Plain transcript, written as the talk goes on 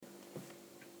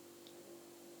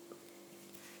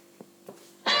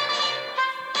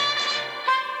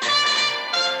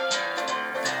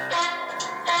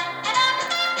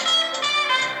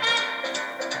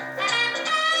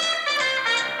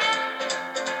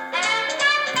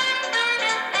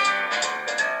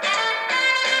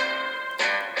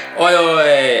Oi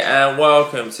oi, and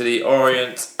welcome to the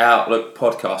Orient Outlook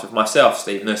Podcast with myself,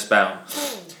 Steve Nussbaum.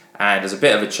 And as a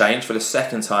bit of a change for the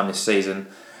second time this season,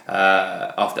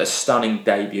 after a stunning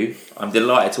debut, I'm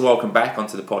delighted to welcome back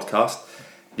onto the podcast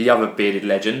the other bearded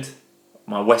legend,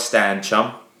 my West End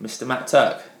chum, Mr. Matt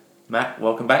Turk. Matt,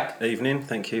 welcome back. Evening,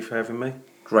 thank you for having me.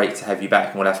 Great to have you back,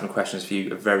 and we'll have some questions for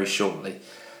you very shortly.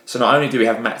 So not only do we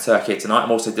have Matt Turk here tonight,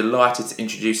 I'm also delighted to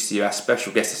introduce to you our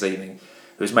special guest this evening,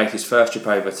 who has made his first trip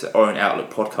over to Orient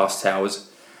Outlook Podcast Towers,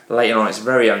 Leyton Orient's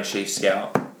very own Chief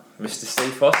Scout, Mr.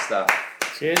 Steve Foster.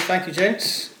 Cheers, thank you,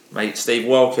 gents. Mate, Steve,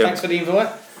 welcome. Thanks for the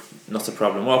invite. Not a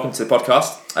problem. Welcome to the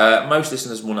podcast. Most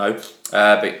listeners will know,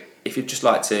 but if you'd just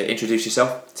like to introduce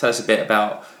yourself, tell us a bit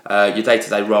about your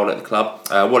day-to-day role at the club,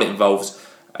 what it involves,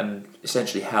 and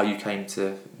essentially how you came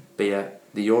to be at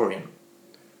the Orient.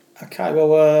 Okay,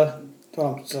 well,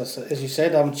 as you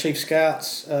said, I'm Chief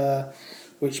Scouts,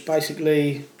 which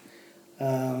basically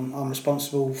I'm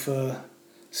responsible for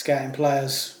scouting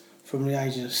players from the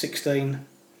age of 16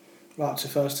 right up to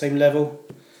first team level.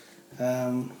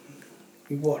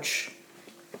 We watch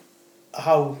a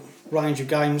whole range of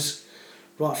games,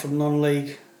 right from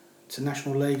non-league to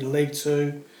National League and League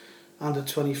 2, under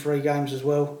 23 games as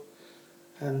well,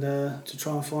 and to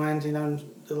try and find,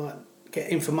 get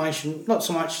information, not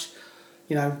so much,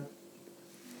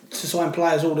 to sign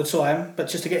players all the time, but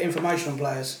just to get information on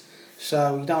players.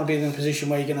 So you don't want to be in a position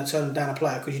where you're going to turn down a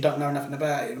player because you don't know nothing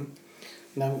about him.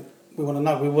 We want to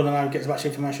know, get as much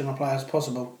information on a player as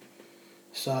possible.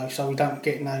 So we don't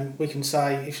get, we can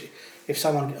say, if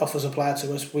someone offers a player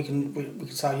to us, we can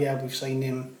say, yeah, we've seen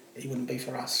him, he wouldn't be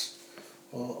for us.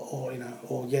 Or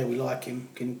yeah, we like him,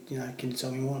 can you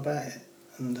tell me more about it?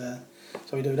 And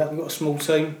so we do that. We've got a small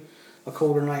team. I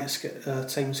coordinate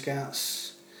team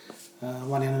scouts,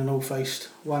 one in the North East,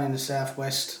 one in the South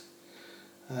West,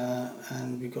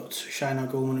 and we've got Shane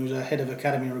O'Gorman, who's our head of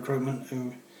academy recruitment,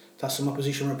 who does some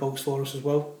opposition reports for us as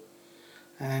well.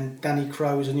 And Danny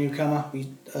Crowe is a newcomer. He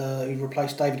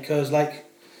replaced David Kerslake,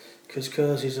 because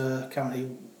Kers is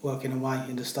currently working away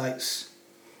in the States.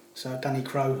 So Danny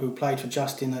Crowe, who played for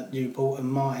Justin at Newport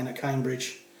and Martin at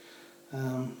Cambridge,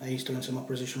 he's doing some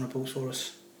opposition reports for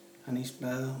us. And he's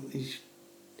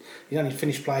only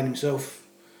finished playing himself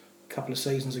a couple of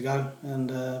seasons ago, and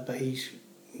but he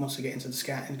wants to get into the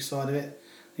scouting side of it.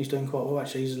 He's doing quite well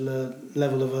actually. His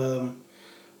level of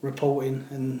reporting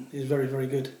and is very, very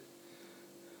good.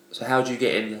 So how do you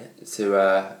get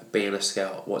into being a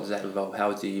scout? What does that involve?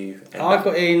 How do you I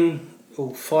got in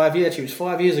 5 years. It was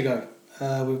 5 years ago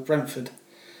with Brentford.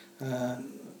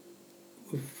 From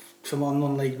my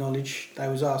non-league knowledge, they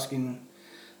was asking.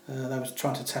 They was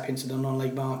trying to tap into the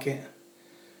non-league market,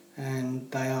 and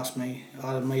they asked me.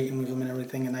 I had a meeting with them and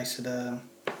everything, and they said,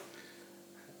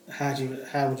 "How many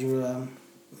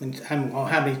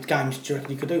games do you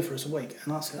reckon you could do for us a week?"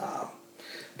 And I said,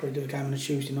 probably do a game on a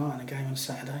Tuesday night and a game on a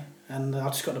Saturday. And I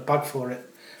just got the bug for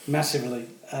it massively,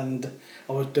 and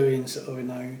I was doing sort of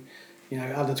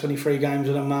under 23 games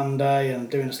on a Monday,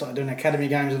 and started doing academy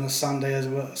games on a Sunday as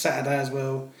well, Saturday as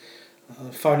well.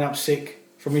 Phoning up sick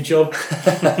from your job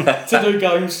to do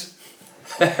games.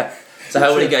 So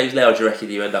how many games now do you reckon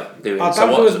you end up doing? I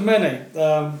don't do as many.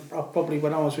 I probably,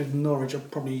 when I was with Norwich, I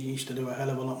probably used to do a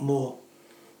hell of a lot more,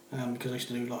 because I used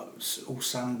to do all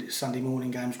Sunday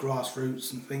morning games,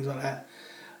 grassroots and things like that.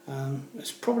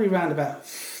 It's probably around about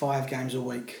 5 games a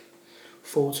week,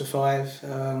 4 to 5. A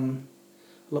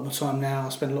lot of my time now, I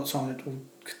spend a lot of time,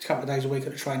 a couple of days a week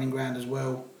at the training ground as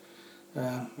well.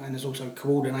 And there's also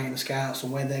coordinating the scouts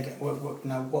and where they get,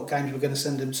 what games we're going to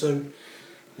send them to,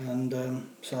 and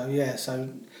so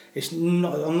it's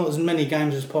not. I'm not as many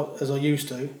games as I used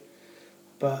to,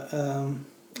 but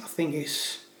I think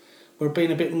we're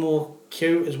being a bit more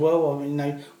cute as well.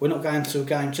 We're not going to a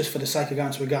game just for the sake of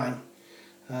going to a game.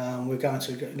 We're going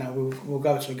to we'll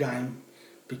go to a game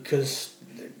because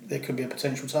there could be a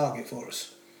potential target for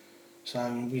us. So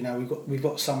we've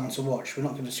got someone to watch. We're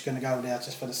not just going to go there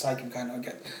just for the sake of going.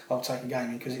 I'll take a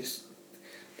game because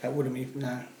that wouldn't be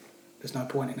There's no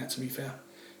point in that, to be fair.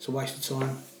 It's a waste of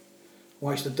time,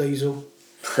 waste of diesel.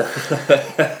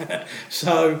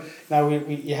 So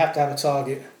you have to have a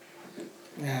target,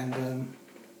 and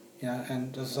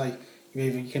and as I say,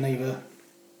 you can either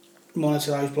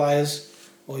monitor those players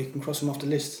or you can cross them off the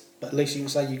list. But at least you can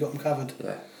say you got them covered.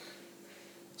 Yeah.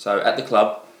 So at the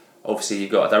club, obviously you've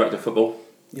got a director of football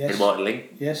in Martin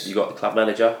Ling. Yes. You've got the club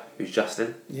manager, who's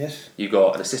Justin. Yes. You've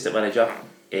got an assistant manager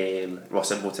in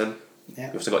Ross Embleton. Yeah.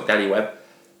 You've also got Danny Webb.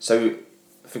 So,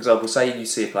 for example, say you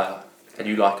see a player and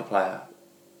you like a player,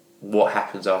 what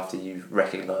happens after you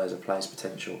recognise a player's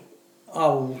potential?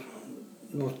 I'll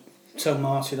tell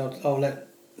Martin, I'll let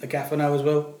the gaffer know as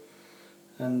well,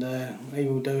 and he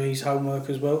will do his homework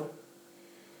as well.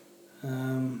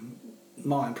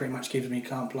 Martin pretty much gives me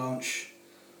carte blanche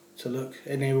to look,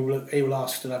 and he will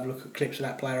ask to have a look at clips of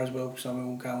that player as well. So we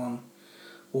will go on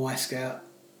Y Scout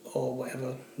or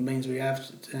whatever means we have,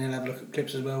 and he'll have a look at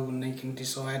clips as well, and he can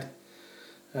decide.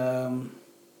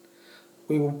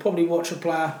 We will probably watch a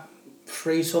player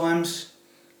 3 times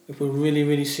if we're really,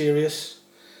 really serious,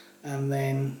 and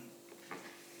then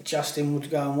Justin would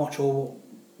go and watch, or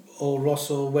Ross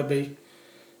or Webby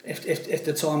if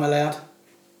the time allowed.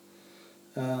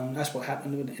 That's what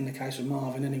happened in the case of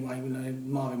Marvin anyway.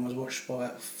 Marvin was watched by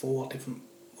about 4 different,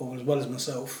 or as well as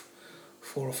myself,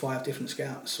 4 or 5 different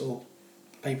scouts or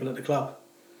people at the club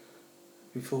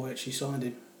before we actually signed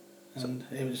him, and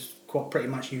it was pretty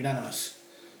much unanimous.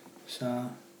 So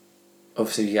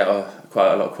obviously you get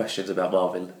quite a lot of questions about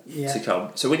Marvin to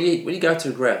come. So when you go to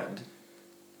the ground,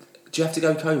 do you have to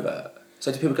go covert?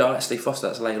 So do people go, Steve Foster,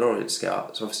 that's a Leyton Orient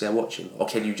scout, so obviously they're watching, or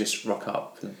can you just rock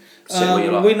up and sit where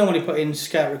you like? We normally put in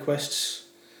scout requests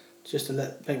just to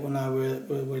let people know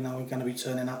we know we're going to be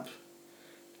turning up.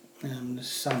 The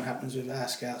same happens with our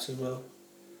scouts as well.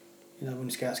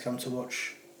 When scouts come to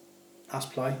watch us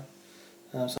play,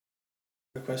 so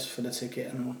request for the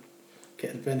ticket and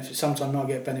get the benefit. Sometimes I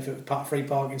get benefit with free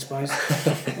parking space,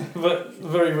 but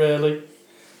very rarely.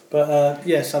 But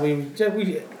so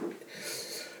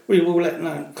we will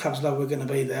let clubs know we're going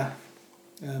to be there.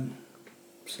 And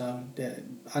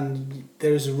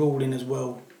there is a ruling as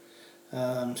well,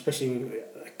 especially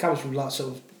it comes from like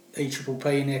sort of EPP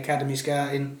in the academy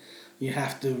scouting. You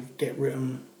have to get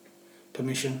written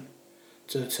permission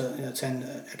to attend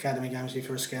academy games if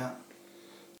you're a scout.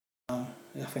 I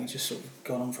think it's just sort of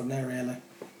gone on from there really.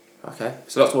 Okay,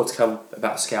 so lots more to come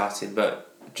about scouting,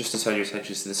 but just to turn your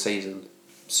attention to the season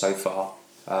so far.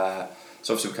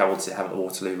 So obviously we'll come on to the Havant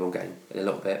Waterlooville game in a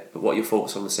little bit, but what are your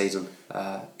thoughts on the season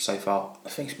so far? I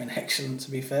think it's been excellent,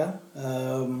 to be fair.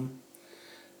 I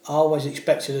always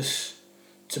expected us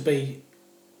to be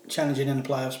challenging in the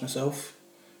playoffs myself.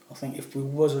 I think if we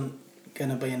wasn't going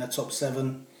to be in the top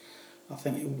 7, I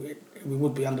think we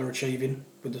would be underachieving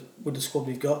with the squad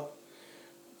we've got.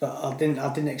 But I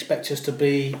didn't expect us to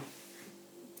be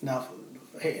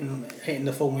hitting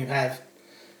the form we have.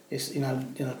 It's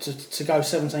to go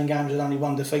 17 games with only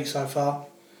 1 defeat so far.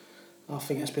 I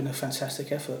think it's been a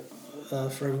fantastic effort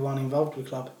for everyone involved with the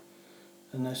club,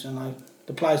 and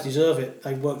the players deserve it.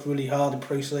 They've worked really hard in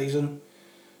pre-season.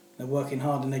 They're working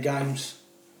hard in their games.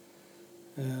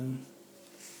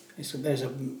 There's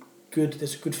a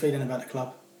good feeling about the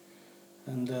club,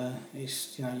 and you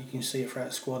can see it throughout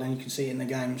the squad, and you can see it in the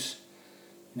games.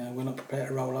 We're not prepared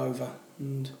to roll over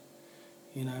and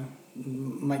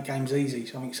make games easy.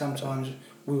 So I think sometimes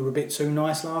we were a bit too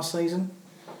nice last season.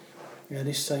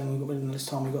 This time we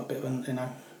got a bit of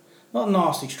not a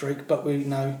nasty streak, but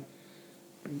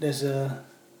there's a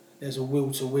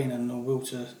will to win and a will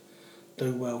to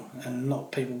do well, and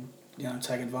not people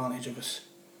take advantage of us.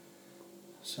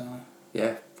 So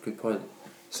yeah, good point.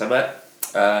 So Matt,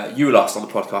 you were last on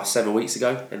the podcast 7 weeks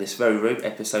ago in this very room,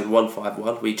 episode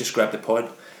 151. We just grabbed the point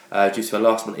due to a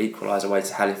last-minute equaliser away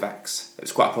to Halifax. It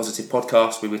was quite a positive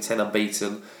podcast. We were 10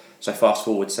 unbeaten. So fast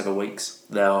forward 7 weeks.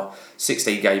 Now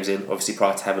 16 games in, obviously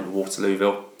prior to Havant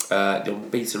Waterlooville. The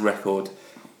unbeaten record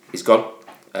is gone.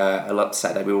 And like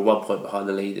Saturday, we were 1 point behind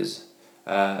the leaders.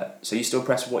 So you still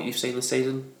impressed with what you've seen this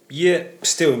season? Yeah,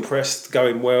 still impressed.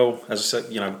 Going well. As I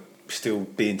said, still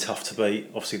being tough to beat.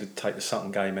 Obviously, to take the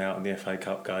Sutton game out and the FA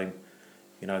Cup game,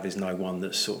 there's no one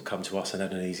that's sort of come to us and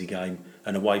had an easy game.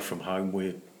 And away from home,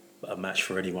 we're a match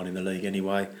for anyone in the league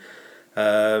anyway.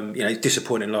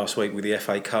 Disappointing last week with the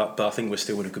FA Cup, but I think we're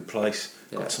still in a good place.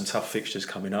 Got some tough fixtures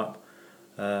coming up.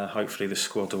 Hopefully the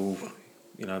squad will,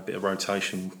 a bit of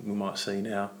rotation we might see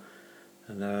now,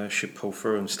 and should pull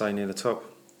through and stay near the top.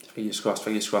 Fingers crossed,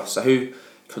 fingers crossed. So who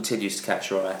continues to catch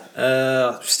your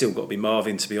eye? Still got to be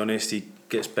Marvin, to be honest. He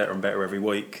gets better and better every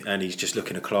week, and he's just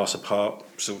looking a class apart.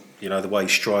 So, the way he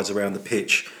strides around the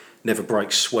pitch, never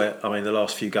breaks sweat. I mean, the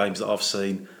last few games that I've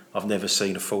seen, I've never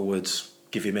seen a forwards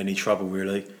give him any trouble,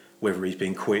 really. Whether he's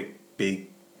been quick, big,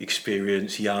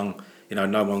 experienced, young,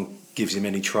 no one gives him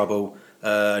any trouble.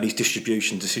 And his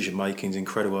distribution, decision making is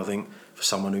incredible, I think, for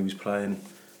someone who was playing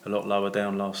a lot lower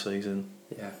down last season.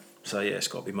 Yeah. So yeah, it's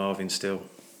got to be Marvin still.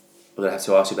 I'm going to have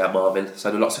to ask you about Marvin. So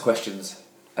there are lots of questions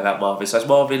about Marvin. So has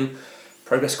Marvin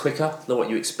progressed quicker than what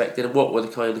you expected, and what were the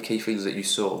kind of the key things that you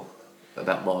saw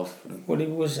about Marv? Well, he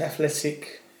was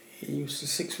athletic. He was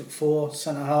 6'4",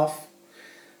 centre half.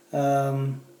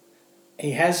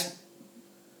 He has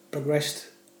progressed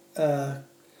better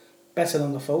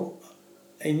than I thought.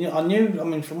 I knew. I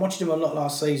mean, from watching him a lot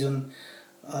last season,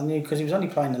 I knew because he was only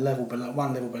playing one level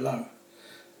below,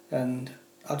 and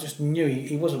I just knew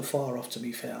he wasn't far off. To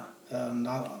be fair, I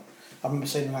remember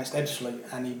seeing him against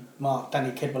Ebbsfleet, and he marked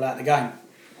Danny Kidwell out of the game.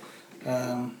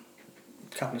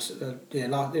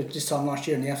 This time last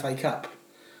year in the FA Cup,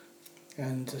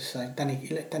 and so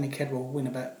he let Danny Kidwell win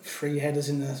about 3 headers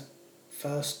in the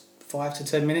first 5 to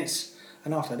 10 minutes,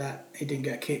 and after that he didn't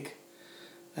get a kick,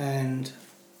 and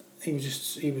he was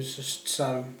just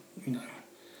so, you know,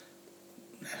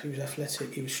 he was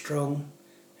athletic, he was strong,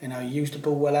 you know, he used the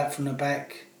ball well out from the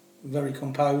back, very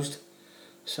composed.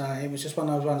 So it was just one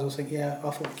of those ones I was thinking, I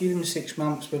thought give him 6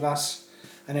 months with us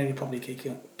and then he'd probably kick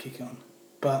on.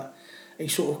 But he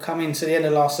sort of come into the end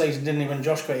of last season, didn't he, when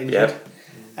Josh got injured? Yep.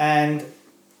 And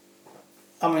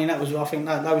I mean, I think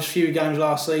those few games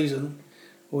last season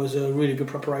was a really good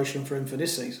preparation for him for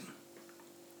this season.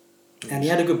 Yes. And he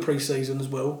had a good pre-season as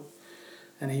well.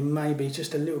 And he may be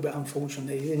just a little bit unfortunate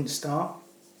that he didn't start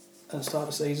at the start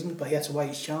of the season, but he had to wait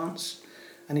his chance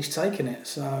and he's taken it.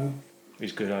 So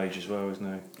he's good age as well,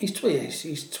 isn't he?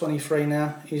 He's 23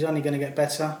 now. He's only going to get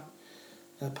better.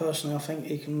 Personally, I think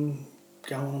he can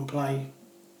go on and play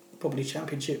probably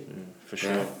Championship. For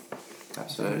sure. Yeah,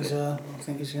 absolutely. I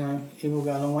think he will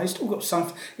go a long way. He's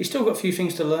still got a few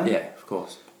things to learn. Yeah, of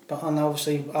course. But I know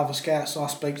obviously other scouts I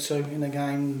speak to in the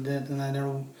game, they're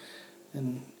all,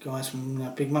 and guys from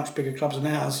much bigger clubs than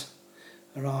ours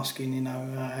are asking,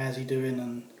 how's he doing,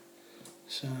 and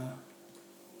so.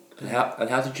 And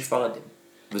how did you find him?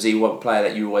 Was he one player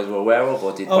that you always were aware of,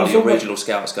 or did one of the original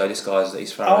scouts go, this guy's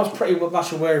East Farrow? I was pretty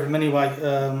much aware of him anyway.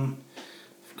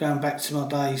 Going back to my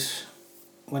days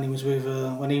when he was with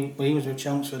when he was with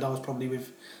Chelmsford, I was probably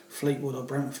with Fleetwood or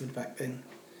Brentford back then,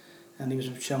 and he was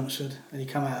with Chelmsford, and he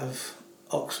came out of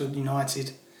Oxford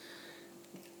United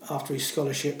after his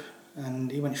scholarship,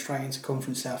 and he went straight into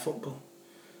Conference South football,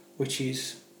 which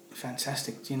is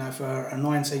fantastic. For a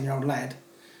 19-year-old lad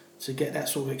to get that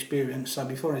sort of experience. So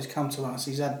before he's come to us,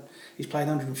 he's played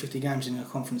 150 games in the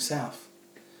Conference South,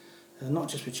 not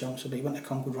just with Chelmsford, but he went to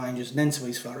Concord Rangers and then to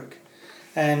East Farrow.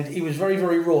 And he was very,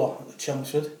 very raw at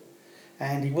Chelmsford,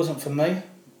 and he wasn't for me.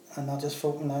 And I just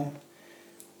thought,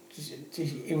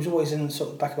 he was always in the sort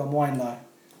of back of my mind though,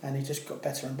 and he just got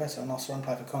better and better. And I saw him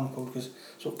play for Concord because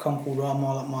sort of Concord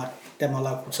are they're my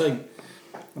local team,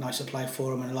 and I used to play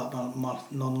for them, and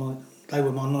they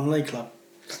were my non-league club,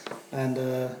 and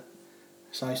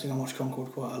so I used to go and watch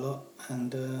Concord quite a lot.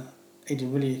 And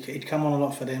he'd come on a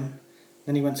lot for them.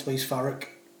 Then he went to East Farrow,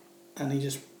 and he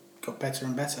just got better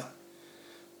and better.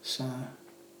 So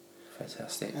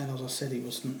fantastic. And as I said, it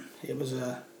was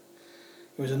a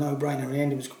no-brainer. In the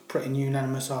end, it was pretty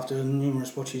unanimous after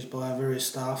numerous watches by various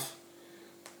staff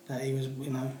that he was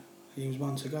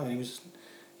one to go. He was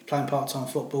playing part-time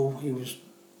football. He was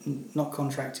not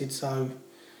contracted, so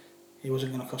he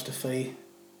wasn't going to cost a fee.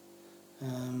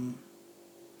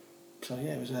 So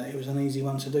yeah, it was an easy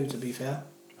one to do, to be fair.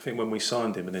 I think when we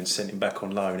signed him and then sent him back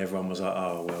on loan, everyone was like,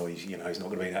 "Oh well, he's not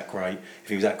going to be that great. If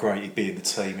he was that great, he'd be in the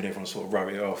team," and everyone sort of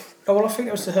wrote it off. Oh well, I think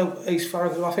it was to help East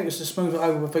Farrow. I think it was to smooth it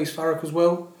over with East Farrow as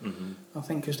well. Mm-hmm. I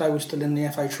think because they were still in the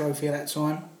FA Trophy at that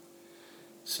time,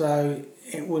 so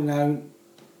it would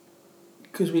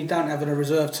because we don't have a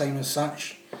reserve team as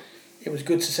such. It was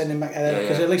good to send him back there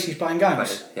because at least he's playing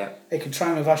games. Yeah. He could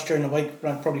train with us during the week,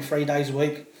 probably 3 days a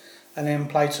week, and then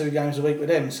play 2 games a week with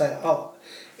them. So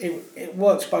it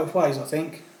works both ways, I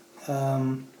think.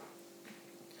 So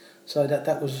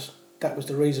that was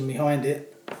the reason behind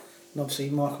it. And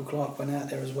obviously Michael Clark went out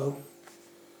there as well.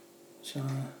 So.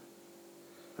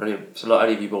 Brilliant. So not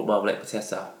only have you brought Marmalade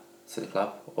Pateta to the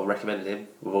club or recommended him,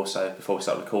 we've also, before we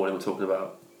started recording, we're talking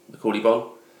about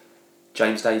Bonne,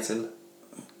 James Dayton,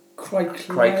 Craig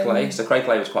Clay. So Craig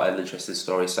Clay was quite an interesting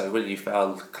story. So when you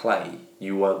found Clay,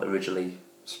 you weren't originally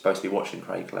supposed to be watching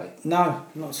Craig Clay? No,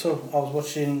 not at all. I was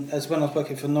watching when I was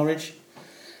working for Norwich,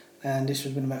 and this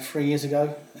was been about 3 years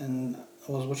ago, and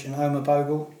I was watching Omar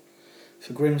Bogle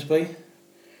for Grimsby,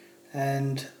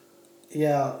 and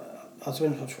I was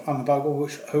watching Omar Bogle,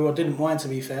 who I didn't mind, to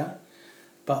be fair,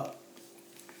 but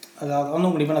I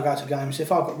normally, when I go to games,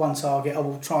 if I've got one target, I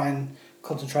will try and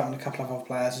concentrate on a couple of other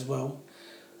players as well.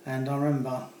 And I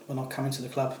remember when I came into the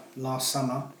club last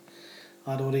summer,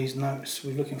 I had all these notes.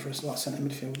 We were looking for a centre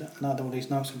midfielder, and I had all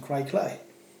these notes on Craig Clay.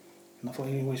 And I thought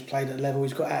he always played at the level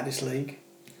he's got out of this league.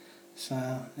 So,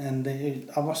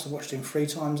 I must have watched him 3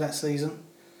 times that season,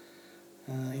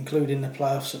 including the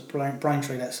playoffs at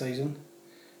Braintree that season.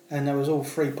 And there was all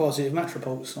 3 positive match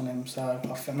reports on him. So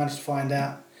I managed to find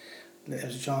out that there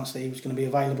was a chance that he was going to be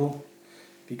available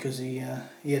because he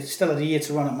still had a year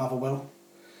to run at Motherwell.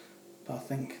 But I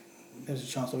think there was a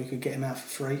chance that we could get him out for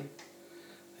free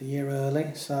a year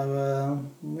early. So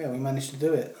we managed to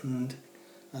do it. And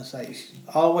as I say,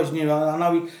 I always knew. I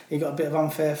know he got a bit of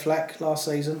unfair flack last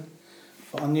season,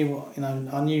 but I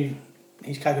knew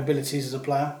his capabilities as a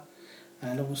player,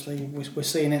 and obviously we're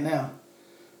seeing it now.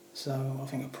 So I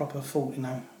think a proper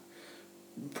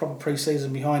proper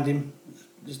pre-season behind him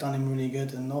has done him really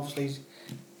good, and obviously he's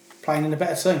playing in a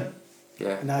better team.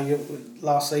 Yeah.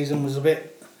 Last season was a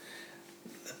bit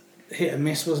hit and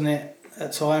miss, wasn't it,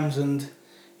 at times, and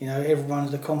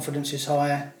the confidence is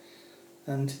higher,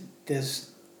 and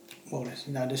there's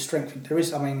strength. There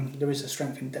is a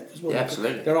strength in depth as well. Yeah,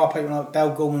 absolutely. There are people like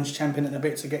Dale Gorman's championing a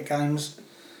bit to get games.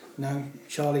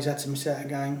 Charlie's had to miss out a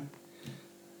game.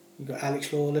 You've got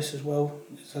Alex Lawless as well.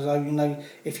 So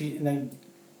if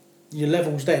your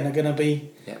levels then are going to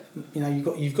be,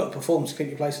 you've got to perform to keep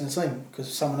your place in the team,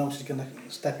 because someone else is going to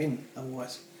step in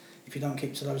otherwise if you don't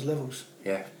keep to those levels.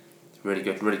 Yeah, really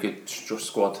good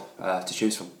squad to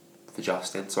choose from for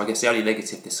Justin. So I guess the only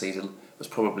negative this season was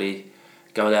probably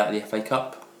going out of the FA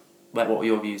Cup. Mate, what were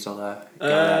your views on going out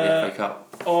of the FA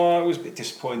Cup? I was a bit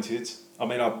disappointed. I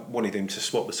mean, I wanted him to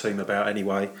swap the team about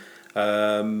anyway.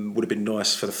 Would have been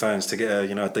nice for the fans to get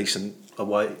a decent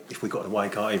away, if we got an away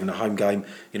card, even a home game,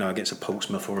 against a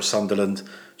Portsmouth or a Sunderland,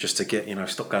 just to get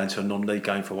stop going to a non-league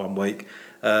game for 1 week.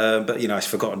 But it's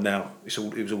forgotten now. It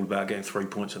was all about getting 3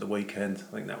 points at the weekend.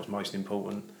 I think that was most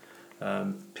important.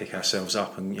 Pick ourselves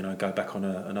up and go back on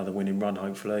another winning run,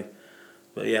 hopefully.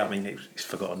 But yeah, I mean, it's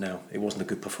forgotten now. It wasn't a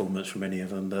good performance from any of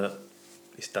them, but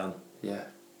it's done. Yeah.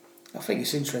 I think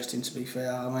it's interesting, to be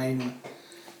fair. I mean,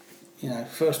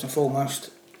 first and foremost,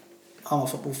 I'm a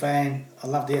football fan. I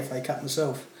love the FA Cup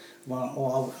myself.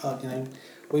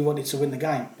 We wanted to win the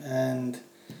game, and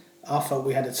I felt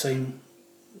we had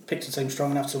picked a team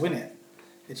strong enough to win it.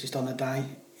 It's just on the day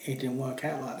it didn't work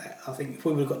out like that. I think if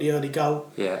we would have got the early goal,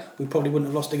 we probably wouldn't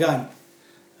have lost the game.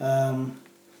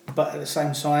 But at the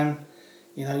same time,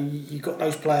 you've got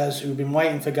those players who've been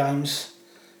waiting for games,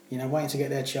 waiting to get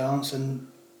their chance, and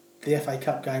the FA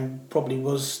Cup game probably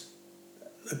was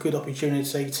a good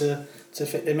opportunity to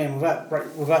fit them in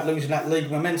without losing that league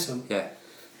momentum. Yeah.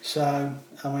 So,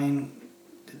 I mean,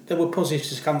 there were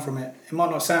positives to come from it. It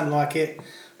might not sound like it,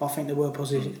 but I think there were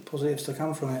positives to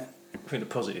come from it. I think the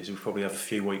positives, we'll probably have a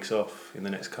few weeks off in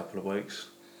the next couple of weeks.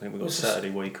 I think we've got a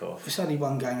Saturday week off. It's only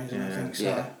one game, isn't it? I think so.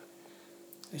 Yeah.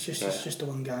 It's just the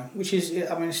one game, which is,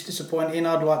 it's disappointing.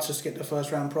 I'd like to get the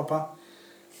first round proper,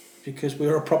 because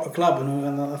we're a proper club,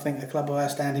 and I think a club of our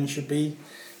standing should be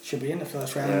in the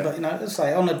first round. Yeah. But as I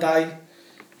say, on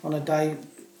a day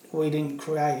we didn't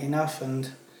create enough,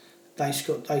 and they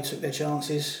took their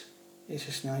chances. It's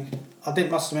just I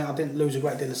must admit I didn't lose a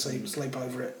great deal of sleep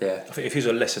over it. Yeah. I think if it was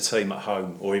a lesser team at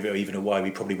home or even away,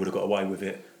 we probably would have got away with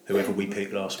it. Whoever we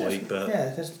picked last week, but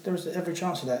there was every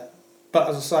chance of that. But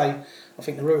as I say, I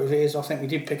think the root of it is I think we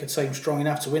did pick a team strong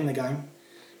enough to win the game.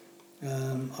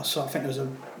 I think there was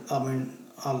I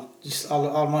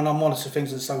monitor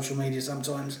things on social media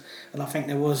sometimes, and I think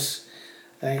there was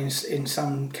in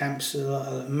some camps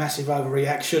a massive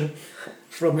overreaction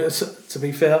from it. To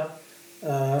be fair,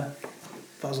 but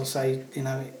as I say,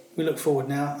 we look forward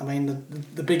now. I mean,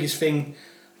 the biggest thing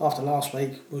after last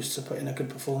week was to put in a good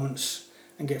performance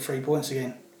and get 3 points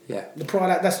again. Yeah.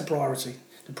 That's the priority.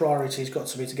 The priority's got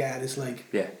to be to get out of this league.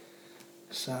 Yeah.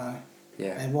 So.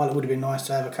 Yeah. And while it would have been nice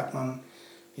to have a cup run,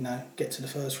 get to the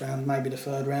first round, maybe the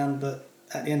third round, but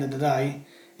at the end of the day,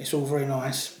 it's all very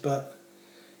nice. But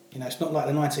it's not like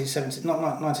the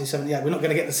 1978. We're not going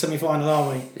to get the semi-final,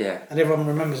 are we? Yeah. And everyone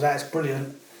remembers that. It's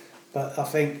brilliant. But I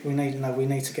think we need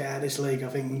to get out of this league. I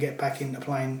think and get back into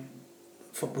playing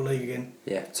Football League again.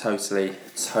 Yeah, totally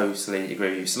agree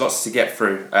with you. So lots to get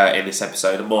through in this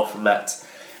episode, and more from Matt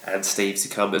and Steve to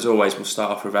come. As always, we'll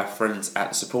start off with our friends at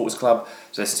the Supporters Club.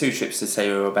 So there's 2 trips to tell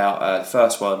you about. The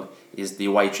first one is the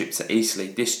away trip to Eastleigh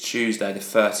this Tuesday, the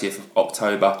 30th of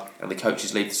October, and the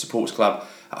coaches leave the Supporters Club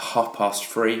at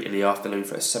 3:30 in the afternoon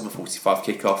for a 7:45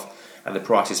 kick-off. And the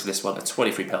prices for this one are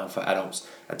 £23 for adults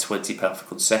and £20 for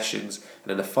concessions.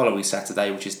 And then the following Saturday,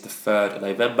 which is the 3rd of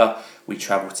November, we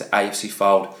travel to AFC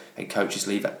Fold, and coaches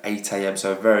leave at 8 a.m.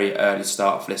 So a very early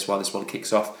start for this one. This one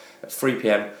kicks off at 3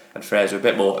 p.m. and fares are a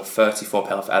bit more at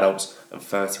 £34 for adults and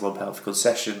 £31 for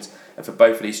concessions. And for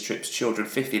both of these trips, children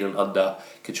 15 and under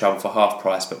can travel for half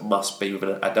price but must be with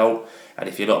an adult. And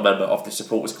if you're not a member of the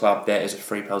Supporters Club, there is a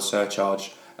 £3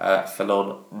 surcharge for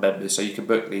non-members. So you can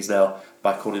book these now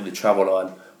by calling the travel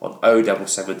line on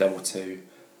 07722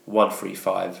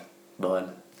 135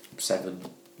 970.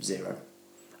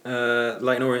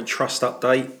 Leyton Orient Trust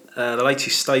update. The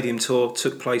latest stadium tour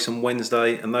took place on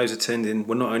Wednesday, and those attending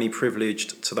were not only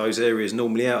privileged to those areas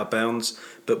normally out of bounds,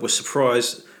 but were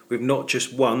surprised with not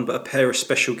just one, but a pair of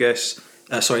special guests.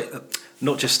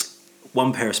 Not just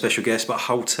one pair of special guests, but a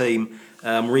whole team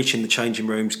reaching the changing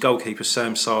rooms. Goalkeeper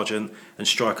Sam Sargent and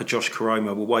striker Josh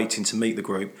Karoma were waiting to meet the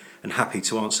group and happy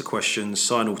to answer questions,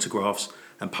 sign autographs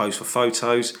and pose for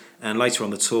photos. And later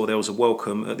on the tour there was a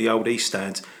welcome at the Old East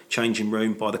Stand changing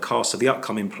room by the cast of the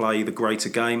upcoming play The Greater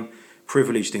Game.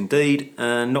 Privileged indeed,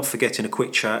 and not forgetting a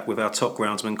quick chat with our top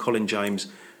groundsman Colin James,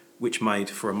 which made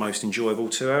for a most enjoyable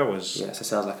 2 hours. Yes, it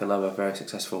sounds like another very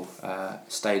successful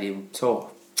stadium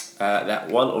tour. That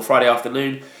one on Friday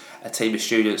afternoon, a team of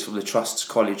students from the Trust's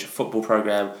college football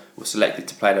programme were selected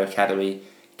to play their academy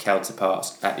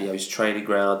counterparts at the O's training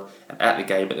ground. And at the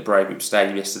game at the Braille Group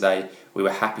Stadium yesterday, we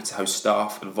were happy to host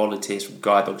staff and volunteers from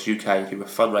Guide Dogs UK who were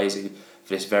fundraising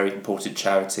for this very important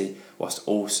charity, whilst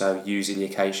also using the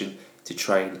occasion to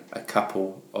train a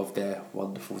couple of their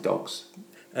wonderful dogs.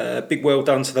 Big well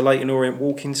done to the Leyton Orient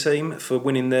walking team for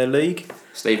winning their league.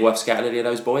 Steve, worth scouting any of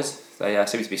those boys? They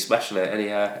seem to be smashing it.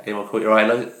 Anyone caught your eye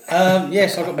on it?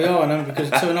 Yes, I've got my eye on them because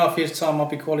in 2.5 years' time I'll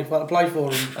be qualified to play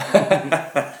for them.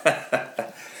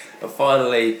 And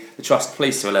finally, the Trust are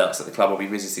pleased to announce that the club will be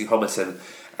visiting Homerton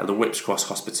and the Whips Cross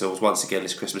hospitals once again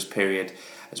this Christmas period,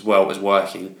 as well as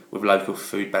working with local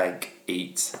food bank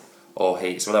Eat or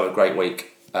Heat. So another great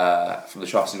week from the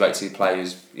Trust. It's great to see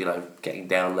players, getting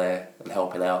down there and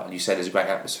helping out. And you said there's a great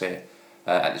atmosphere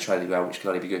at the training ground, which can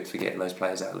only be good for getting those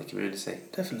players out in the community.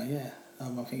 Definitely, yeah.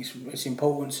 I think it's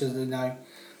important to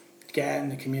get out in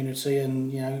the community,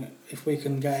 and if we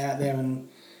can get out there and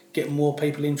get more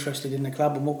people interested in the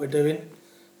club and what we're doing,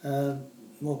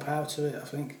 more power to it. I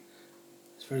think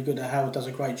it's very good that Howard does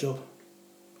a great job.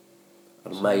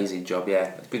 An amazing job,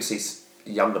 yeah. It's good to see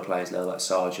younger players now like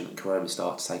Sargent and Karoma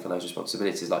start to take on those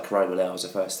responsibilities. Like Karoma now as a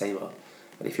first teamer,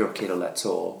 and if you're a kid on that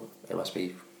tour, it must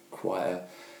be quite a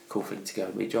cool thing to go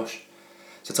and meet Josh.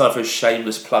 So time for a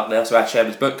shameless plug now. So our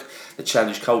chairman's book, The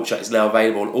Challenge Culture, is now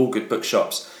available in all good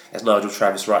bookshops, as Nigel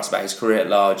Travis writes about his career at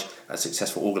large and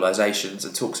successful organisations,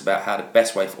 and talks about how the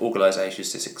best way for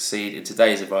organisations to succeed in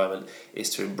today's environment is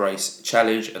to embrace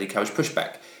challenge and encourage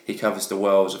pushback. He covers the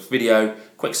worlds of video,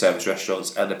 quick service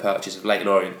restaurants and the purchase of Leyton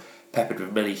Orient, peppered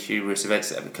with many humorous events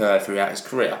that have occurred throughout his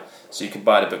career. So you can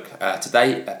buy the book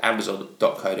today at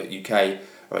amazon.co.uk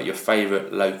or at your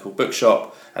favourite local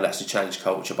bookshop, and that's The Challenge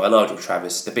Culture by Nigel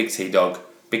Travis, the Big T Dog,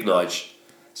 Big Nige.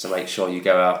 So make sure you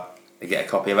go out and get a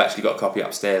copy. I've actually got a copy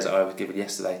upstairs that I was given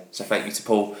yesterday. So thank you to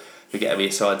Paul for getting me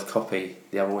a signed copy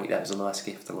the other week. That was a nice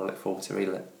gift and I look forward to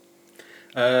reading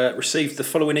it. Received the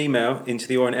following email into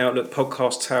the Orient Outlook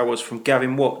Podcast Towers from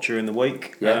Gavin Watt during the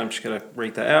week. Yeah. I'm just going to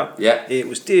read that out. Yeah. It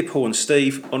was, Dear Paul and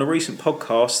Steve, on a recent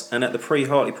podcast and at the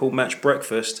pre-Hartlepool match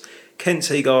breakfast, Kent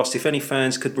Teague asked if any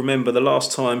fans could remember the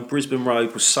last time Brisbane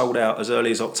Road was sold out as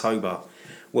early as October.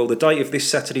 Well, the date of this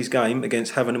Saturday's game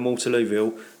against Havant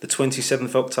Waterlooville, the 27th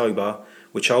of October,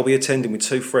 which I'll be attending with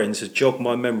 2 friends, has jogged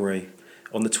my memory.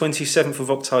 On the 27th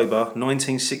of October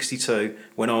 1962,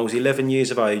 when I was 11 years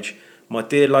of age, my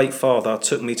dear late father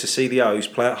took me to see the O's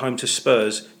play at home to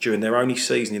Spurs during their only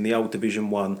season in the old Division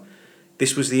 1.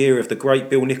 This was the era of the great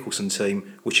Bill Nicholson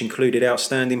team, which included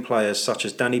outstanding players such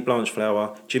as Danny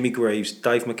Blanchflower, Jimmy Greaves,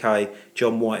 Dave McKay,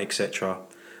 John White, etc.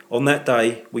 On that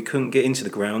day, we couldn't get into the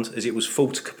ground as it was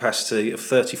full to capacity of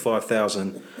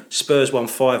 35,000. Spurs won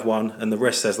 5-1 and the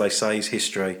rest, as they say, is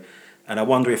history. And I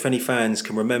wonder if any fans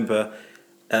can remember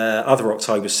other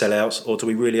October sellouts, or do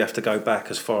we really have to go back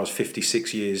as far as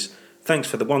 56 years? Thanks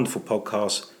for the wonderful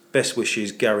podcast. Best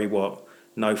wishes, Gary Watt.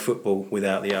 No football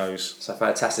without the O's. So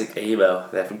fantastic email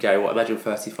there from Gary Watt. Imagine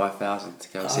 35,000 to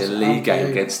go and see a league game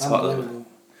against Tottenham.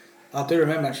 I do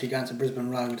remember actually going to Brisbane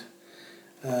Road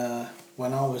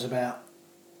when I was about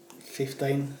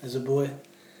 15 as a boy.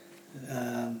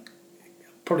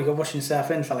 Probably got watching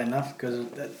Southend, funnily enough, because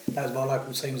that was my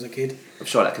local team as a kid. I'm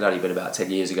sure that could only have been about 10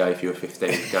 years ago if you were 15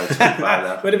 going to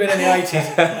now. Would have been in the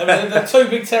 80s. I mean, the 2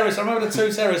 big terraces, I remember the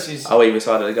 2 terraces. Oh, either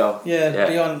side of the goal? Yeah.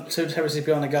 Beyond 2 terraces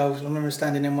behind the goals. I remember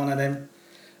standing in one of them,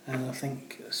 and I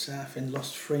think Southend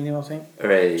lost 3-0, I think.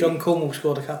 Really? John Cornwall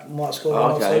scored a couple, might have scored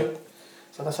 1 or 2.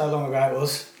 So that's how long ago it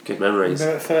was. Good memories.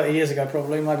 About 30 years ago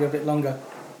probably, maybe a bit longer.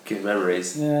 Good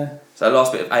memories. Yeah. So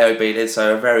last bit of AOB then,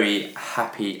 so a very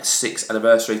happy 6th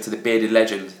anniversary to the bearded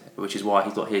legend, which is why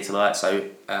he's not here tonight. So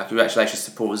congratulations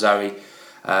to Paul and Zoe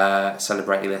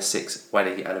celebrating their 6th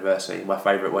wedding anniversary. My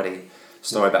favourite wedding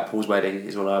story about Paul's wedding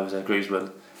is when I was a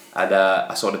groomsman and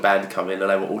I saw the band come in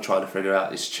and they were all trying to figure out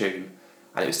this tune,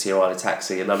 and it was Tijuana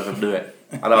Taxi and none of them knew it.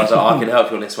 And I was like, I can help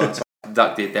you on this one. So I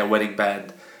conducted their wedding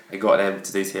band and got them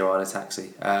to do Tirana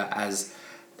Taxi as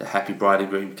the Happy Bride and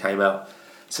Groom came out.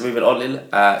 So moving on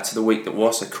to the week that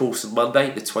was, so Coulson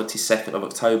Monday, the 22nd of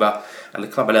October, and the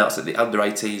club announced that the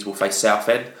under-18s will face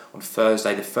Southend on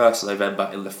Thursday the 1st of November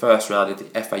in the first round of the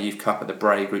FA Youth Cup at the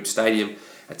Bray Group Stadium.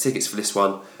 And tickets for this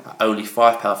one are only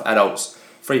 £5 for adults,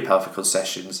 £3 for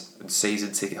concessions and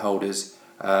season ticket holders,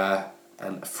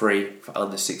 and free for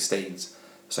under 16s.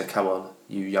 So come on,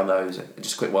 you youngos.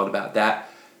 Just a quick one about that.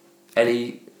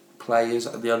 Any players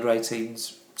in the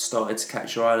under-18s started to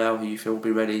catch your eye now who you feel will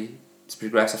be ready to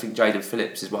progress? I think Jaden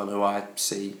Phillips is one who I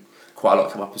see quite a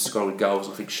lot come up and scoring goals.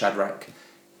 I think Shadrach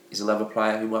is another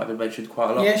player who might have been mentioned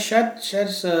quite a lot. Yeah, Shad's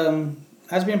has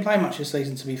been playing much this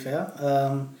season, to be fair.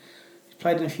 He's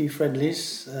played in a few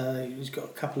friendlies. He's got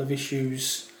a couple of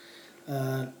issues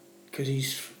because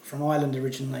he's from Ireland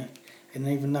originally, and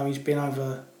even though he's been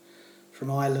over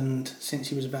from Ireland since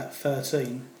he was about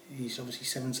 13, he's obviously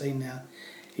 17 now,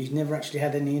 he's never actually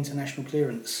had any international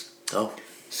clearance. Oh.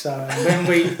 So when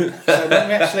we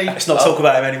actually... Let's not talk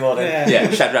about him anymore then. Yeah,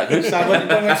 Shadrach. So when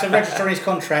we went to register on his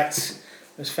contract,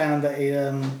 it was found that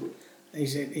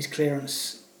his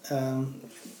clearance,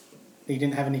 he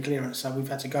didn't have any clearance, so we've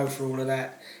had to go through all of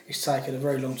that. It's taken a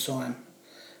very long time.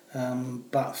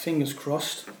 But fingers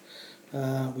crossed,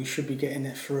 we should be getting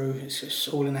it through. It's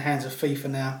all in the hands of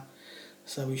FIFA now,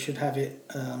 so we should have it,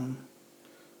 in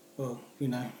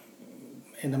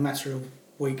a matter of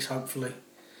weeks, hopefully,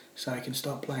 so he can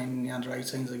start playing in the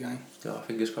under-18s again. Oh,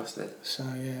 fingers crossed then. So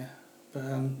yeah,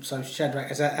 but so Shadrach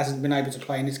hasn't been able to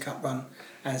play in his cup run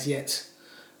as yet.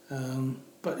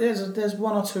 But there's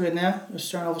one or two in there.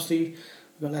 Obviously, we've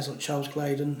got lads like Charles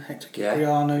Claydon, Hector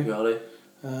Cipriano.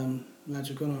 Lads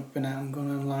who've been out and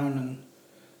gone on loan and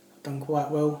done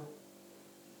quite well.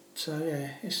 So yeah,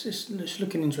 it's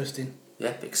looking interesting.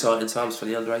 Yeah, exciting times for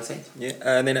the under-18s. Yeah,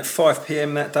 and then at 5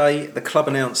 p.m. that day, the club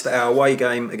announced that our away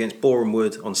game against Boreham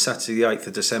Wood on Saturday the 8th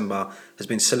of December has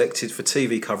been selected for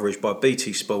TV coverage by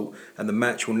BT Sport, and the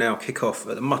match will now kick off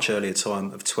at a much earlier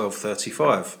time of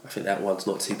 12:35. I think that one's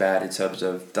not too bad in terms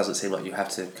of, doesn't seem like you have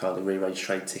to kind of rearrange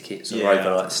train tickets or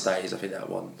overnight stays. I think that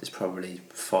one is probably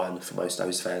fine for most of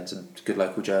those fans, and good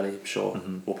local journey, I'm sure.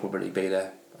 We'll probably be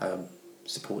there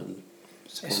supporting.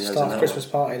 It's the start of Christmas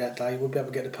party that day. We'll be able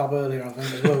to get the pub earlier, I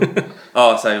think, as well.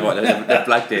 Oh, so what? They've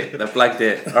flagged it. They've flagged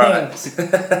it. All right.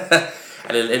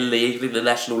 And in the evening, the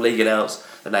National League announced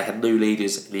that they had new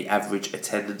leaders in the average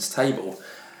attendance table,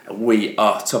 and we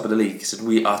are top of the league. So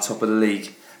we are top of the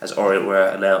league, as Orient were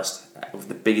announced, with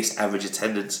the biggest average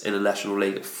attendance in the National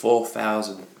League at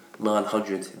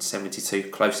 4,972,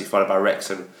 closely followed by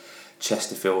Wrexham,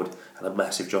 Chesterfield, and a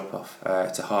massive drop off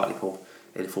to Hartlepool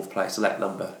in fourth place. So that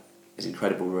number is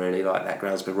incredible, really. Like, that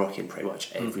ground's been rocking pretty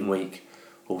much every week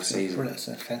all season. It's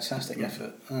a fantastic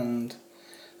effort, and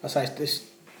I say this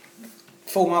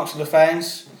full marks to the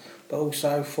fans, but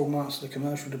also full marks to the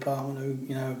commercial department who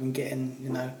have been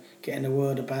getting the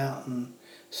word about, and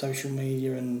social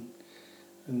media and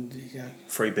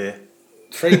Free beer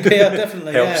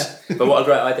definitely helps. Yeah. But what a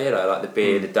great idea though, like the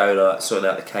beer, the donut, sorting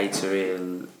out the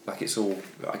catering, like it's all,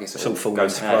 I guess it all full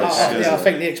goes hand. I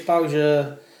think the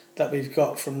exposure that we've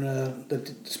got from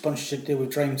the sponsorship deal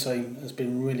with Dream Team has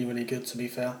been really, really good, to be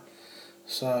fair.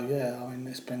 So yeah, I mean,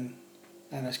 it's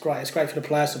great. It's great for the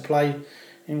players to play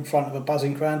in front of a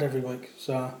buzzing crowd every week.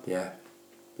 So yeah,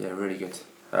 really good.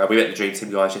 We met the Dream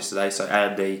Team guys yesterday, so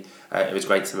Andy, it was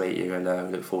great to meet you, and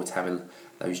we look forward to having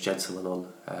those gentlemen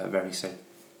on very soon.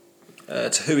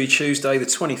 Tahui Tuesday, the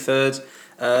 23rd,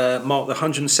 marked the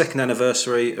 102nd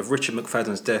anniversary of Richard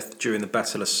McFadden's death during the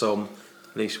Battle of Somme.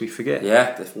 Least we forget.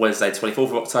 Yeah, Wednesday 24th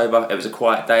of October, it was a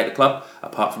quiet day at the club,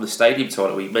 apart from the stadium tour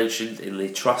that we mentioned in the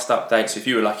Trust update. So if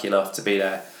you were lucky enough to be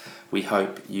there, we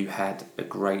hope you had a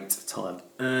great time.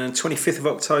 25th of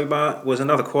October was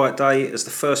another quiet day as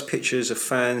the first pictures of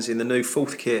fans in the new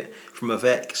fourth kit from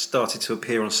Avec started to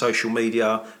appear on social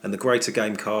media, and the Greater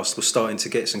Gamecast was starting to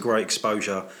get some great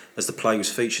exposure as the play was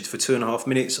featured for 2.5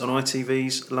 minutes on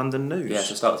ITV's London News. Yeah,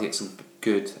 so starting to get some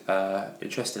good,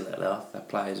 interesting now. The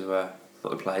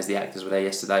actors were there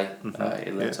yesterday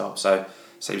in the top, so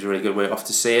seems really good. We're off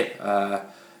to see it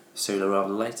sooner rather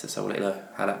than later, so we'll let you know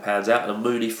how that pans out. And on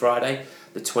Mooney Friday,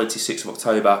 the 26th of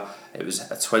October, it was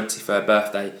a 23rd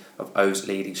birthday of O's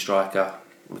leading striker,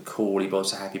 Macaulay Bonne.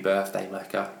 Happy birthday,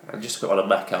 Macca. And just to put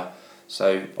on a Macca,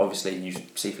 so obviously you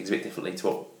see things a bit differently to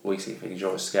what we see things.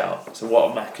 You're a scout. So what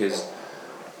are Macca's?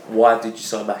 Why did you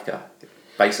sign Macca?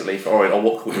 Basically for Orient, or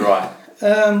what caught your eye?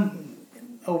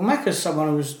 Macca's someone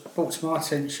who was brought to my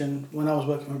attention when I was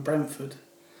working with Brentford,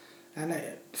 and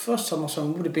the first time I saw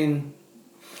him would have been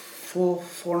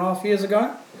 4.5 years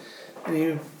ago, and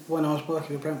he when I was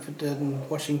working with Brentford and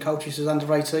watching coaches as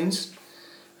under-18s,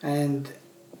 and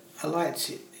I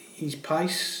liked his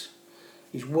pace,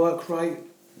 his work rate.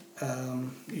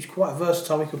 He's quite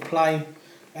versatile. He could play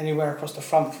anywhere across the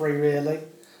front three, really.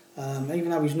 Even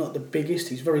though he's not the biggest,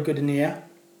 he's very good in the air.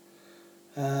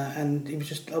 And he was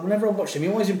just, whenever I watched him, he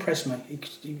always impressed me.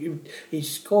 He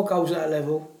scored goals at that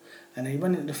level, and he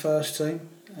went into the first team.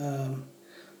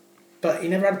 But he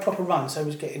never had a proper run, so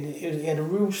he had a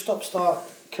real stop-start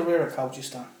career at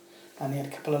Colchester, and he had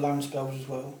a couple of loan spells as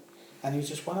well. And he was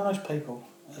just one of those people.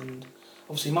 And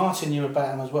obviously Martin knew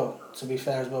about him as well, to be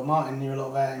fair as well. Martin knew a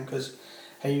lot about him because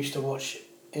he used to watch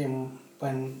him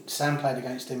when Sam played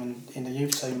against him in the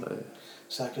youth team.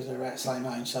 So, because they were at the same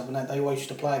age, so they always used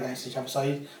to play against each other.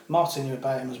 So Martin knew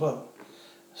about him as well.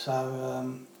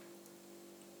 So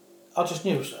I just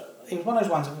knew he was one of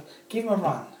those ones. Give him a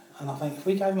run, and I think if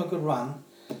we gave him a good run,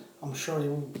 I'm sure he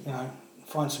will,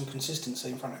 find some consistency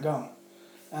in front of goal,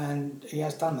 and he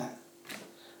has done that.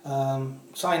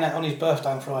 Saying that, on his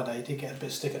birthday on Friday, he did get a bit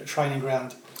of stick at the training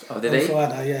ground. Oh, did he? On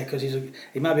Friday, yeah, because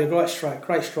he may be a great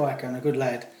striker and a good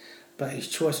lad. But his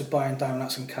choice of buying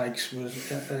donuts and cakes was,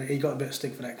 he got a bit of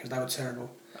stick for that because they were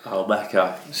terrible. Oh,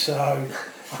 Macca. So,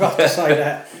 I have to say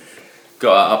that.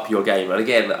 Got to up your game. And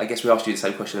again, I guess we asked you the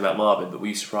same question about Marvin, but were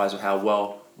you surprised with how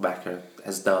well Macca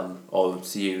has done? Or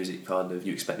to you, is it kind of,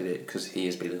 you expected it because he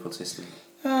has been a consistent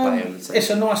player?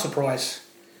 It's a nice surprise.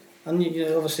 And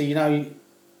obviously,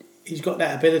 he's got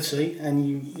that ability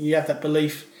and you have that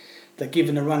belief that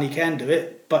given a run he can do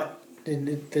it, but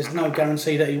there's no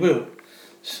guarantee that he will.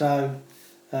 So,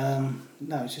 no,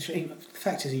 it's just, the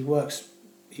fact is he works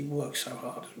so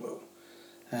hard as well,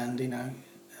 and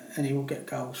and he will get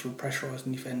goals from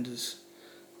pressurising defenders,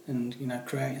 and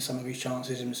creating some of his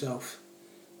chances himself.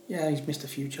 Yeah, he's missed a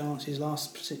few chances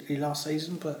particularly last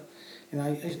season, but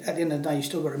at the end of the day, you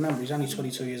still got to remember he's only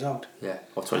 22 years old. Yeah,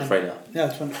 or 23 now. Yeah,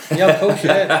 20. Yeah, of course,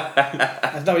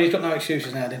 yeah. No, he's got no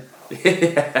excuses now, then.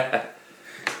 Yeah.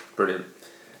 Brilliant.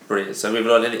 So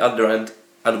moving on, in the under end.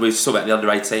 And we saw about the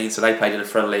under-18, so they played in a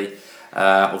friendly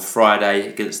on Friday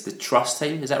against the Trust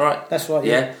team, is that right? That's right,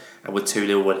 yeah. And we're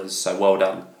 2-0 winners, so well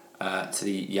done to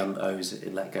the young O's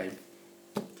in that game.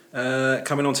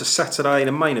 Coming on to Saturday in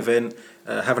a main event,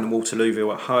 Havant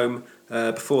Waterlooville at home.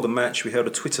 Before the match, we held a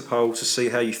Twitter poll to see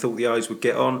how you thought the O's would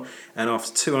get on, and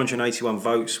after 281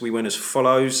 votes, we went as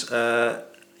follows.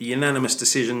 Unanimous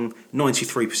decision,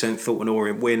 93% thought an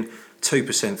Orient win,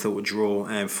 2% thought a draw,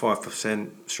 and 5%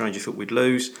 strangely thought we'd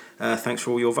lose. Thanks for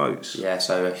all your votes. Yeah,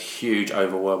 so a huge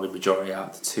overwhelming majority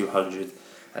out of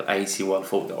 281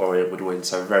 thought that Orient would win,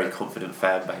 so a very confident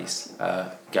fan base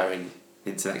going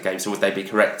into that game. So would they be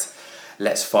correct?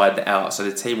 Let's find out. So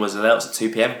the team was announced at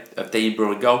 2 p.m. of Dean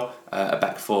Brewer in goal, a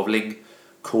back four of Ling,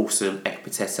 Coulson,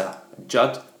 Ekpiteta and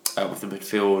Judd, with the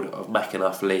midfield of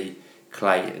McAnuff, Lee,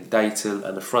 Clay and Dayton,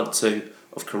 and the front two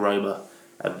of Karoma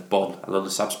and Bonne. And on the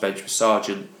subs bench were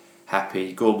Sargent,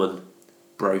 Happy, Gorman,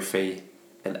 Brophy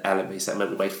and Alabi. So that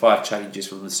meant we made 5 changes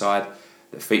from the side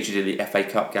that featured in the FA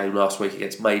Cup game last week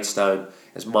against Maidstone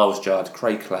as Miles Judd,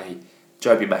 Craig Clay,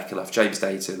 Joby McAnuff, James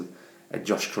Dayton and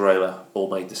Josh Karoma all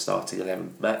made the starting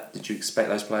 11. Matt, did you expect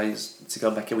those players to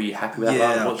come back in? Were you happy with that?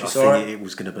 Yeah, once you I saw think it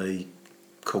was going to be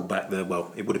called back there.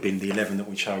 Well, it would have been the 11 that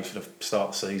we chose for the start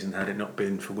of the season had it not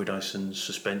been for Widowson's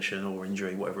suspension or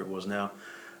injury, whatever it was now.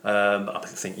 But I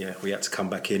think, we had to come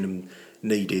back in and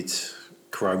needed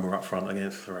Karoma up front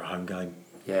again for a home game.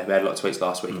 Yeah, we had a lot of tweets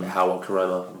last week about how well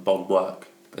Karoma and Bonne work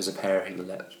as a pairing, and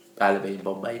that Alabi and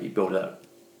Bonne maybe build a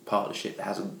partnership that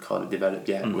hasn't kind of developed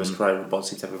yet. Whereas Karoma and Bonne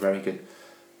seem to have a very good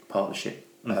partnership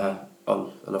on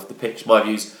and off the pitch. My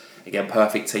views, again,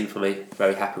 perfect team for me.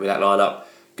 Very happy with that lineup.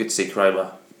 Good to see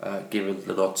Karoma given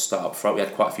the nod to start up front. We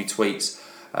had quite a few tweets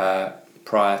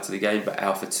prior to the game, but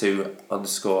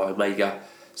Alpha2_Omega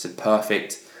said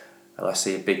perfect, and I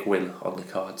see a big win on the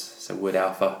cards. So would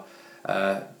Alpha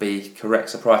be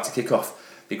correct? So prior to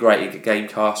kick-off, the great game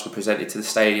cast were presented to the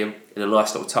stadium in a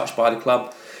nice little touch by the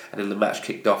club, and then the match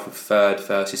kicked off with 3rd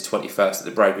versus 21st at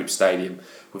the Bray Group Stadium,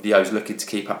 with the O's looking to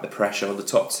keep up the pressure on the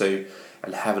top two,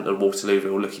 and Havant and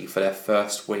Waterlooville looking for their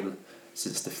first win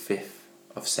since the 5th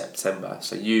of September.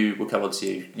 So we'll come on to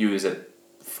you. You was at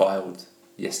Fylde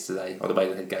yesterday on the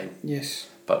Maidenhead game. Yes.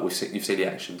 But you've seen the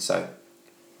action, so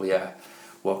we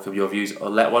welcome your views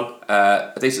on that one.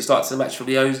 A decent start to the match from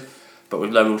the O's, but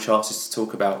with no real chances to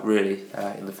talk about really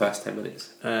in the first 10 minutes.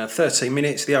 13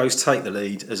 minutes, the O's take the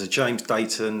lead as a James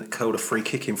Dayton curled a free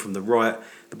kick in from the right.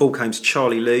 The ball came to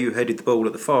Charlie Lee, who headed the ball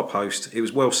at the far post. It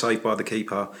was well saved by the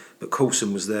keeper, but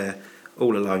Coulson was there.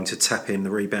 all alone to tap in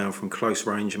the rebound from close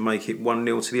range and make it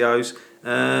 1-0 to the O's,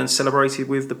 and celebrated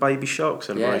with the baby shark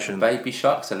celebration. Yeah, baby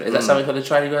shark celebration. Is that something on the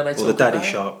training ground they talk Or the daddy about?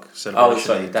 shark celebration. Oh,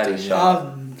 sorry, daddy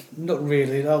shark. Not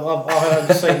really.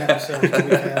 I've seen that myself, to be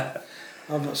fair.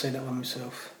 I've not seen that one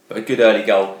myself. But a good early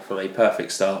goal from a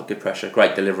perfect start, good pressure,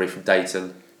 great delivery from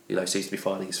Dayton. Seems to be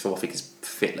finding his form. I think he's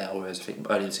fit now, whereas I think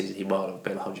early in the season he might have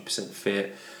been 100%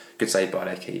 fit. Good save by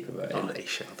their keeper. But I don't know, he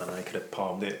could have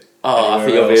palmed it. I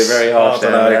think you're being very harsh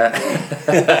there.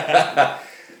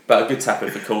 But a good tap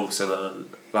in for Coulson, and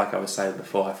like I was saying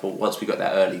before, I thought once we got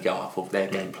that early goal, I thought their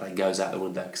game plan goes out the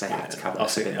window because they had to come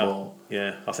us a bit more.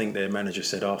 Yeah, I think their manager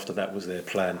said after that was their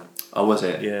plan. Oh, was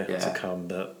it? Yeah. To come.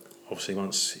 But obviously,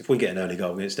 if we get an early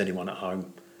goal against anyone at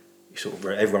home,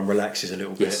 everyone relaxes a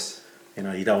little bit. Yes.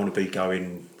 You don't want to be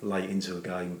going late into a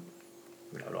game,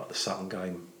 like the Sutton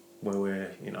game, where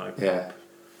we're,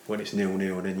 when it's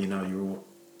 0-0, and then you're all,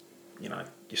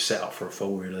 you're set up for a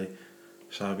fall really.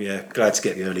 So yeah, glad to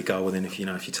get the early goal, and then if you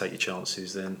take your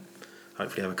chances, then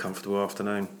hopefully have a comfortable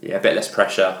afternoon. Yeah, a bit less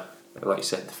pressure. Like you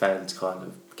said, the fans kind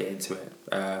of get into it,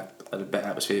 and a better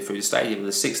atmosphere through the stadium. In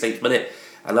the 16th minute,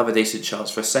 another decent chance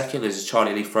for a second as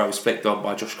Charlie Lee throw was flicked on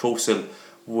by Josh Coulson.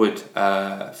 Wood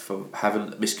for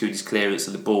having missed Cooney's clearance,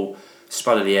 and the ball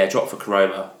spun in the air, dropped for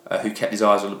Koroma, who kept his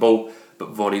eyes on the ball but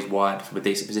volleyed wide from a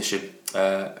decent position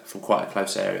from quite a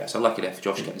close area. So lucky there for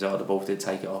Josh, kept his eye on the ball, didn't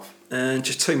take it off. And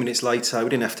just 2 minutes later,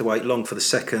 we didn't have to wait long for the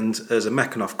second, as a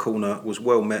McAnuff corner was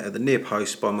well met at the near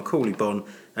post by Macaulay Bonne,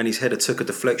 and his header took a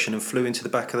deflection and flew into the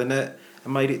back of the net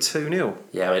and made it 2-0.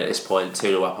 Yeah, at this point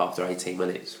 2-0 up after 18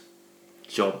 minutes.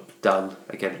 Job done.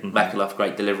 Again, McAnuff,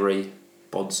 great delivery.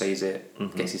 Bonne sees it,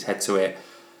 gets his head to it.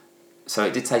 So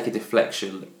it did take a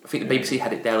deflection. I think the BBC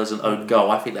had it down as an own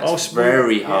goal. I think that's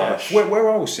very harsh. Where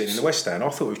I was sitting in the West Stand, I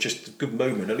thought it was just a good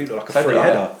movement. It looked like a free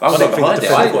header. I was behind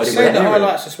it. I said the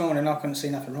highlights this morning, I couldn't see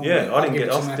nothing wrong with it. I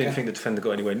didn't think the defender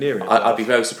got anywhere near it. I'd be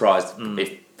very surprised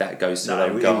if that goes to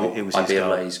an own goal. I'd be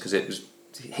amazed because it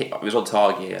was on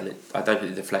target, and I don't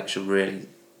think the deflection really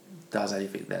does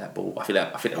anything there, that ball. I think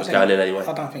that was going in anyway.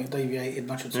 I don't think it deviated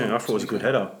much at all. Yeah, I thought it was a good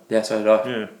header. Yeah, so did I.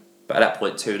 Yeah. But at that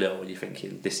point 2-0, when you're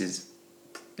thinking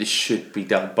this should be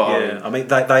done by. Yeah, I mean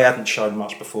they hadn't shown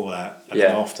much before that, and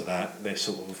then after that they're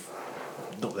sort of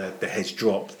not their heads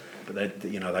dropped, but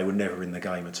they were never in the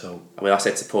game at all. I mean, I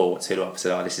said to Paul 2-0 up, I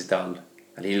said, this is done.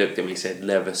 And he looked at me and said,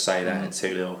 never say that at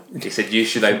 2-0. He said, you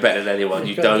should know better than anyone.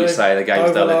 You don't say the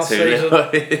game's done at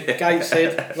 2-0. Gates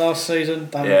said last season,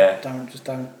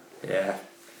 don't. Yeah,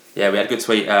 we had a good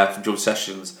tweet from George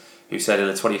Sessions, who said in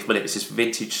the 20th minute, this is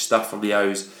vintage stuff from the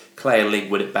O's. Clay and Ling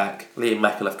win it back. Lee and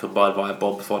McAnuff combined via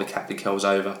Bonne before the captain curls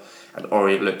over, and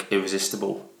Orient look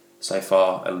irresistible so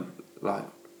far. And like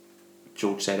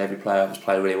George said, every player was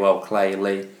playing really well. Clay and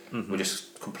Lee were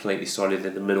just completely solid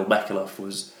in the middle. McAnuff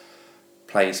was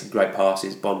playing some great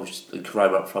passes. Bonne was and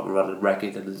Koroma up front were running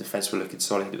ragged, and the defence were looking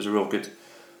solid. It was a real good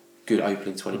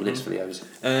opening 20 minutes for the O's.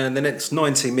 And the next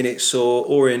 19 minutes saw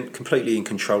Orient completely in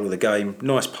control of the game.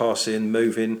 Nice passing,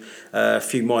 moving, a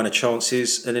few minor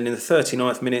chances, and then in the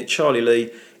 39th minute, Charlie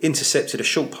Lee intercepted a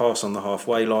short pass on the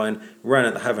halfway line, ran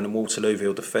at the Havant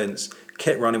Waterlooville defence,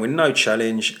 kept running with no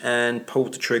challenge, and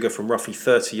pulled the trigger from roughly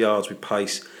 30 yards with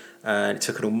pace. And it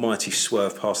took an almighty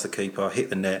swerve past the keeper, hit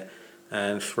the net,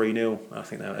 and 3-0. I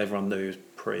think that everyone knew it was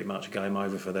pretty much game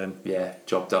over for them. Yeah,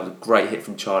 job done. Great hit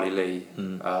from Charlie Lee.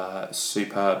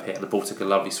 Superb hit, and the ball took a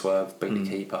lovely swerve, beat the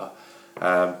keeper.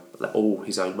 All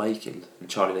his own making. And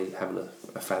Charlie Lee having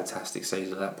a fantastic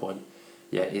season at that point.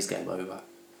 Yeah, it is game over.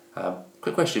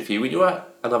 Quick question for you: when you're at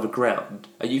another ground,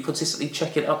 are you consistently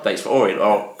checking updates for Orient,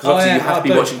 or because obviously you have to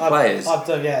be watching players?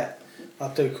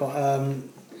 I do quite.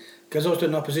 Because I was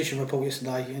doing an opposition report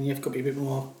yesterday, and you've got to be a bit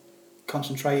more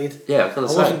concentrated. Yeah, I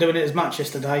wasn't doing it as much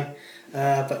yesterday,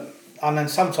 and then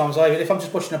sometimes if I'm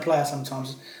just watching a player,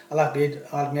 sometimes I'll have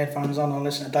my headphones on and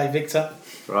listen to Dave Victor.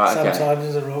 Right. Sometimes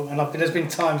as a rule, and there's been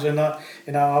times when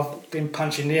I've been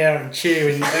punching the air and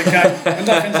cheering and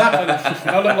nothing's happened.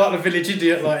 And I look like the village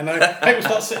idiot, people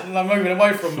start sitting moving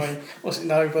away from me.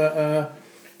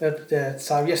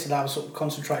 So yesterday I was sort of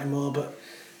concentrating more, but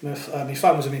my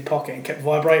phone was in my pocket and kept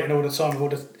vibrating all the time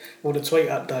with all the tweet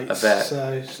updates. I bet.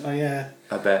 So yeah.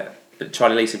 I bet. But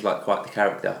Charlie Lee seems like quite the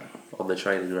character on the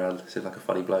training ground. Seems like a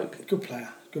funny bloke. Good player.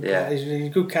 Player. He's a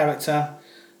good character.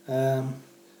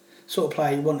 Sort of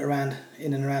player you want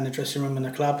in and around the dressing room and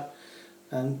the club.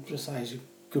 And just say he's a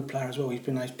good player as well. He's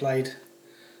played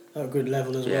at a good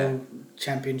level as well.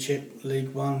 Championship,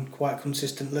 League One, quite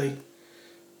consistently.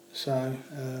 So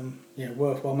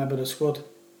worthwhile member of the squad.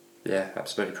 Yeah,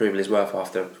 absolutely proving his worth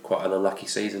after quite an unlucky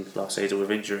season last season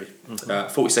with injury.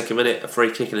 42nd minute, a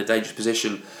free kick in a dangerous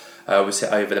position was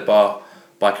hit over the bar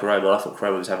by Caroma. I thought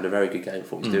Caroma was having a very good game. I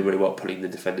thought he was doing really well, pulling the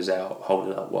defenders out,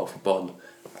 holding up well for Bonne,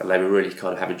 and they were really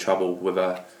kind of having trouble with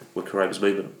Caroma's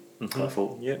movement. I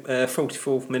thought.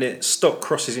 44th minute, Stock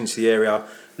crosses into the area.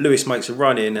 Lewis makes a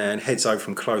run in and heads over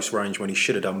from close range when he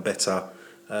should have done better.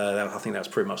 I think that was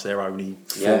pretty much their only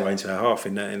foray into a half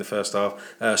in the first half.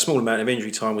 A small amount of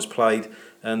injury time was played,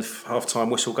 and half-time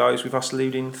whistle goes with us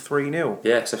leading 3-0.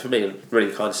 Yeah, so for me, a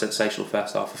really kind of sensational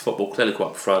first half of football. Clearly quite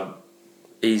up front,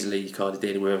 easily kind of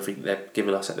dealing with everything they're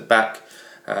giving us at the back,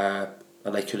 and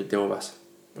they couldn't deal with us.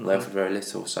 And they offered very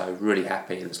little, so really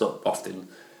happy. And it's not often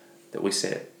that we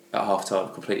sit at half-time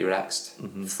completely relaxed,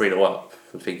 3-0 up,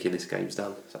 and thinking this game's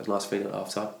done. So it was a nice feeling at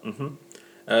half-time.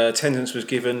 Attendance was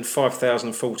given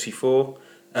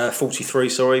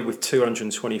 5,043, with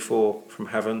 224 from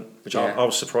Havant, which I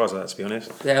was surprised at that, to be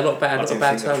honest. Yeah, not bad. I didn't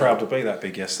think the crowd would be that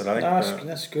big yesterday. No,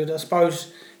 that's good. I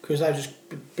suppose because they've just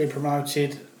been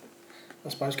promoted. I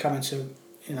suppose coming to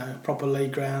a proper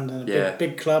league ground and a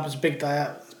big club, it's a big day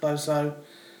out. I suppose so.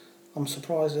 I'm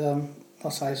surprised. I'm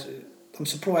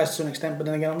surprised to an extent, but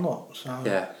then again, I'm not. So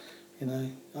I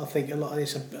think a lot of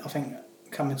this. I think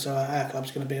coming to our club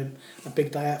is going to be a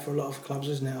big day out for a lot of clubs,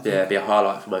 isn't it? It'd be a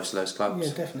highlight for most of those clubs.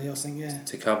 Yeah, definitely. I think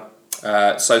to come.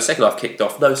 So second half kicked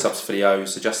off, no subs for the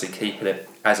O's, so Justin keeping it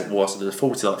as it was, and in the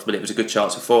 49th minute was a good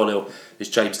chance for 4-0 as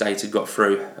James Dayton got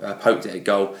through, poked it at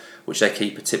goal, which their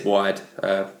keeper tipped wide,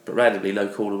 but randomly no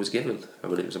corner was given. I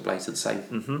mean, it was a blatant save.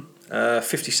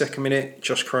 52nd minute,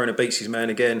 Josh Corona beats his man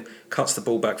again, cuts the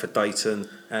ball back for Dayton,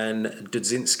 and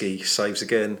Dudzinski saves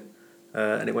again.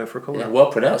 And it went for a corner. Yeah,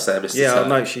 well pronounced there, Mr. Yeah, I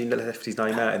know, she left his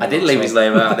name out. I did leave his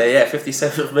name out there,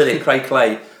 57th minute, Craig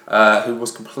Clay, who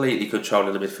was completely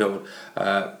controlling the midfield,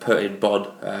 put in Bonne,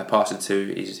 passing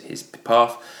to his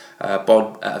path.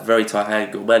 Bonne, at a very tight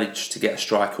angle, managed to get a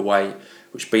strike away,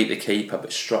 which beat the keeper,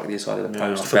 but struck the inside of the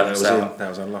post. I thought that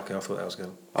was unlucky. I thought that was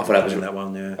good. I thought that was that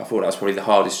one. Yeah. I thought that was probably the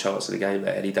hardest chance of the game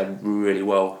there, and he done really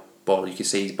well. Bonne, you could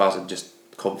see he's buzzing, just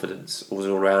confidence was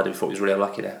all around him. Thought he was really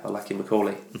unlucky there. Unlucky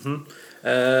Macaulay.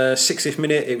 60th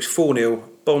minute, it was 4-0.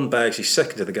 Bonne bags his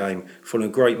second of the game,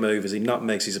 following a great move as he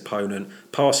nutmegs his opponent,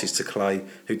 passes to Clay,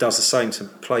 who does the same to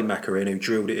play Macarin, who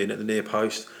drilled it in at the near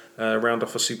post. Round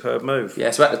off a superb move.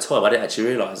 Yeah, so at the time I didn't actually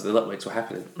realise the nutmegs were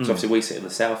happening. Because obviously we sit in the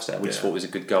south stand, we just thought it was a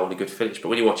good goal and a good finish. But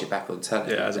when you watch it back on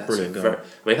telly, it was a brilliant goal.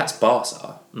 I mean, that's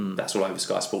Barca. That's all over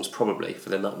Sky Sports probably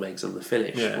for the nutmegs and the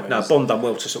finish. Yeah. No, Bonne done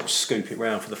well to sort of scoop it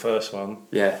round for the first one.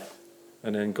 Yeah.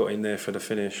 And then got in there for the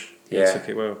finish. Yeah. Took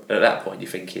it well. And at that point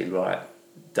you're thinking, right,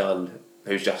 done.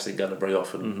 Who's Justin going to bring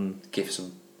off and give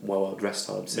some well-earned rest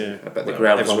time to? Yeah. But the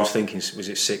ground everyone was thinking, was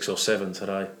it 6 or 7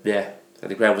 today? Yeah. And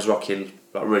the ground was rocking,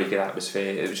 like really good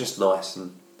atmosphere. It was just nice,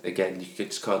 and again, you could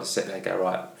just kind of sit there and go,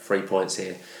 right, 3 points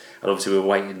here. And obviously, we were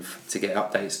waiting to get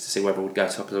updates to see whether we'd go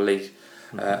top of the league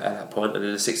at that point. And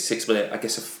in the 66th minute, I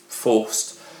guess a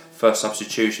forced first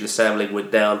substitution, the Sam Ling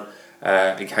went down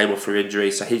and came off through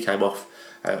injury. So he came off,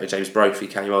 and James Brophy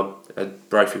came on, and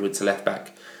Brophy went to left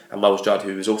back. And Miles Judd,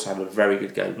 who was also having a very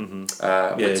good game, went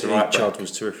to right back. Judd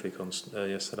was terrific on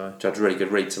yesterday. Judd really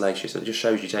good, really tenacious. And it just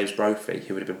shows you James Brophy,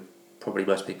 who would have been probably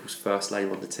most people's first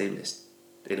name on the team list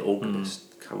in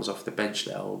August, comes off the bench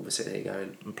now, and we're sitting here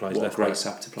going, what a great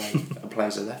sub to play, and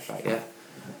plays a left back,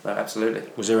 No, absolutely.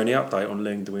 Was there any update on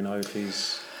Ling? Do we know if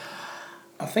he's...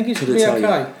 I think he's going to be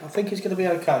okay. I think he's going to be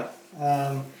okay.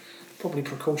 Probably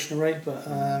precautionary, but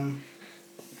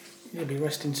he'll be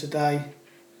resting today,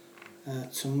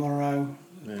 tomorrow.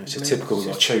 Yeah, it's a typical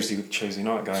like Tuesday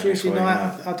night game. Tuesday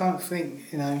night, I don't think,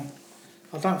 I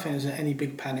don't think there's any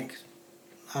big panic.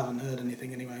 I haven't heard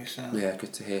anything anyway. So yeah,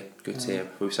 good to hear. Good to hear.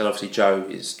 We've said obviously Joe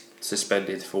is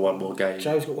suspended for one more game.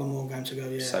 Joe's got one more game to go.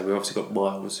 Yeah. So we've obviously got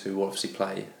Miles, who will obviously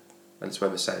play, and it's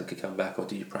whether Sam could come back, or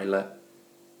do you play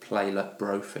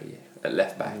Brophy at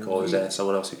left back, or is there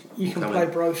someone else who can you can play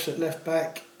Brophy at left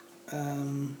back.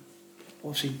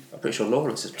 Obviously, I'm pretty sure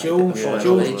Lawrence has played.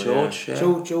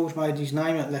 George made his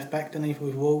name at left back, didn't he,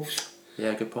 with Wolves?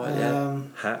 Yeah, good point.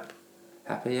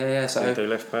 Happy, yeah. So do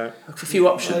left back. A few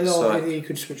options. He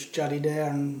could switch Juddy there,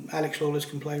 and Alex Lawless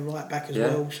can play right back as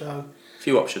well. So a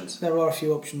few options. There are a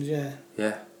few options, yeah.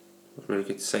 Yeah, really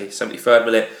good to see. 73rd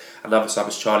minute, another sub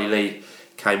as Charlie Lee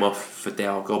came off for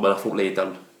Dale Gorman. I thought Lee had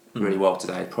done really well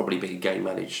today. Probably being game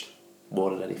managed more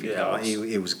than anything else.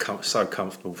 He was so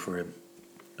comfortable for him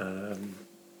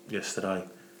yesterday.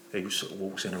 He was sort of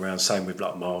waltzing around. Same with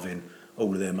like Marvin,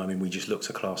 all of them. I mean, we just looked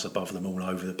a class above them all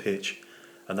over the pitch.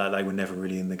 And that they were never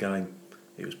really in the game.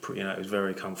 It was pretty, it was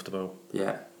very comfortable.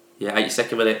 Yeah.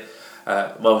 82nd minute,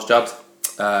 Miles Judd.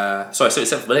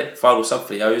 77th minute, final sub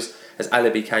for the O's as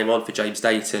Alibi came on for James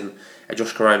Dayton, and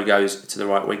Josh Corona goes to the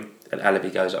right wing and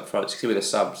Alabi goes up front. So you see with the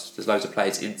subs, there's loads of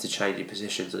players interchanging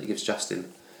positions, and it gives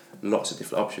Justin lots of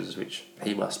different options, which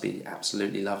he must be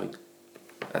absolutely loving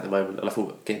at the moment. And I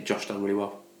thought, again, Josh done really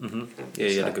well. Mm-hmm. Yeah,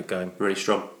 he had a good game. Really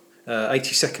strong.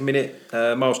 82nd minute,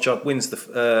 Miles Judd wins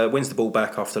the ball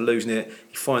back after losing it.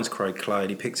 He finds Craig Clay and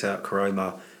he picks out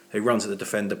Karoma, who runs at the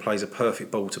defender, plays a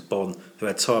perfect ball to Bonne, who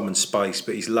had time and space,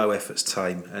 but his low effort's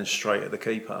tame and straight at the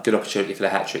keeper. Good opportunity for the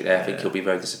hat-trick there. I think he'll be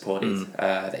very disappointed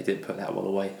they didn't put that one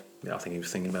away. Yeah, I think he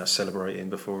was thinking about celebrating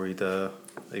before he'd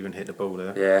even hit the ball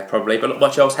there. Yeah, probably. But not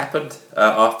much else happened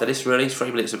after this, really.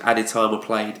 3 minutes of added time were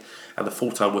played, and the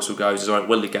full-time whistle goes as Orient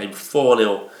win the game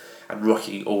 4-0, and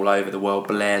rocking all over the world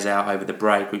blares out over the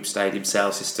Braille Group Stadium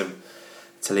sound system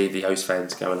to leave the host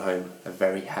fans going home a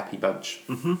very happy bunch.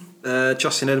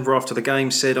 Justin Edinburgh after the game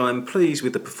said, "I'm pleased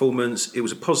with the performance. It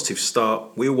was a positive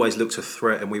start. We always looked a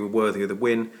threat and we were worthy of the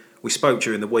win. We spoke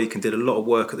during the week and did a lot of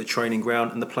work at the training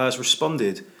ground and the players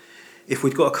responded. If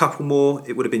we'd got a couple more,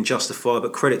 it would have been justified,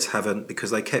 but credit to Havant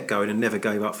because they kept going and never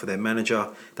gave up for their manager.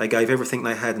 They gave everything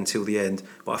they had until the end,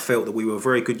 but I felt that we were a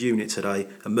very good unit today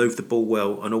and moved the ball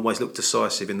well and always looked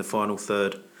decisive in the final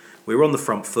third. We were on the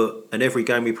front foot, and every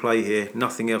game we play here,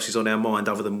 nothing else is on our mind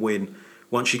other than win.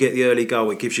 Once you get the early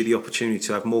goal, it gives you the opportunity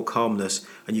to have more calmness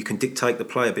and you can dictate the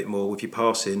play a bit more with your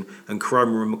passing. And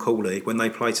Karoma and Macaulay, when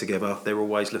they play together, they're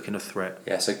always looking a threat."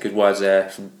 Yeah, so good words there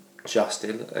from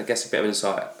Justin. I guess a bit of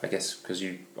insight, because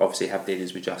you obviously have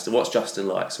dealings with Justin. What's Justin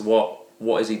like? So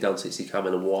what has he done since he come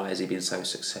in, and why has he been so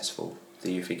successful,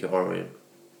 do you think, at Orient?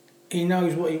 He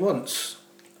knows what he wants.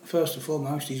 First and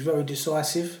foremost, he's very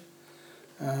decisive.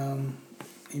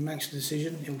 He makes a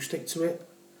decision, he'll stick to it.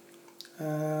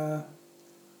 And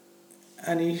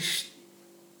he's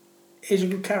a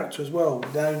good character as well.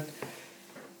 Though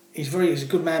he's a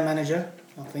good man manager.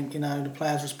 I think the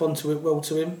players respond to it well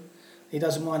to him. He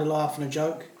doesn't mind a laugh and a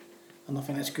joke, and I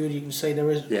think that's good. You can see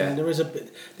there is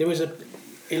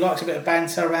he likes a bit of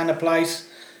banter around the place,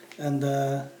 and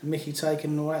Mickey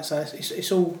taking and all that. So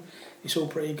it's all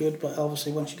pretty good. But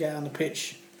obviously once you get out on the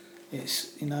pitch,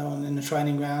 it's and in the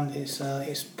training ground,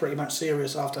 it's pretty much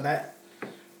serious after that.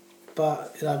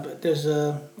 But but there's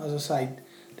as I say,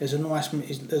 there's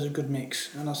a good mix,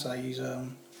 and I say he's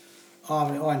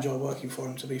I enjoy working for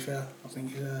him. To be fair, I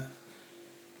think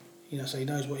so he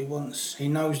knows what he wants. He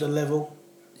knows the level,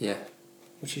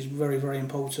 which is very, very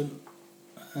important.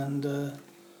 And I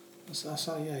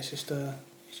say it's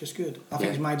just good. I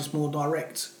think he's made us more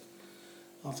direct.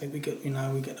 I think we get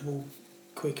the ball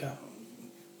quicker,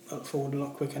 forward a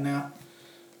lot quicker now.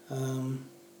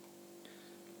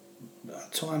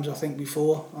 At times, I think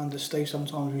before under Steve,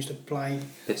 sometimes we used to play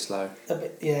A bit slow.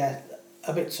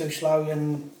 A bit too slow,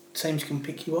 and teams can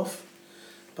pick you off.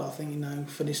 But I think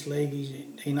for this league,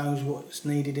 he knows what's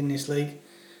needed in this league,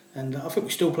 and I think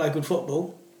we still play good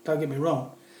football. Don't get me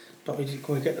wrong, but we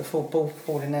get the football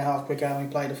forward in their half quicker, and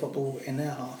we play the football in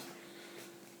their half.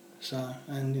 So,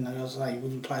 and as I say,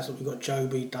 with the players that we've got,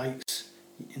 Joby, Dates,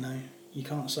 you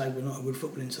can't say we're not a good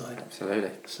footballing side.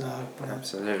 Absolutely. So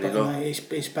absolutely. But,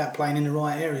 it's about playing in the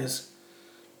right areas.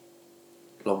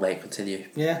 Long may it continue.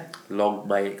 Yeah. Long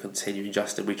may it continue,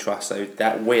 Justin. We trust. So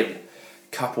that win,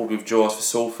 coupled with draws for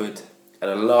Salford and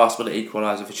a last-minute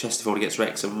equaliser for Chesterfield against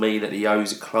Wrexham, mean that the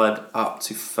O's have climbed up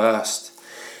to first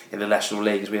in the National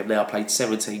League, as we have now played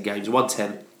 17 games, won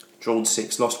 10, drawn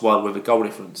 6, lost 1, with a goal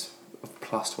difference of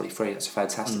plus 23. That's a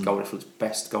fantastic goal difference,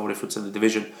 best goal difference in the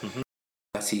division.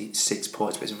 36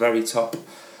 points, but it's very tight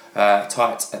at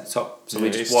the top. So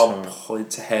we're just 1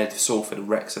 point ahead of Salford and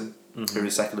Wrexham, who are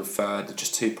in second and third, and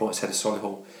just 2 points ahead of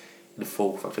Solihull in the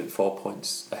fourth. I think 4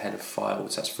 points ahead of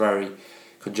Field. So that's very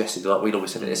congested. Like we normally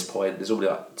said at this point, there's only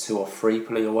like 2 or 3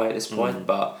 pulling away at this point,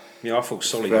 but I thought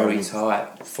Solihull very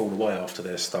tight. Fall away after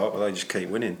their start, but they just keep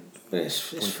winning. But it's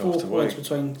 4 points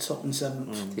between top and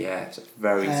 7th. Yeah, so it's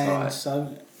very tight.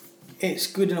 So it's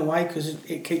good in a way because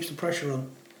it keeps the pressure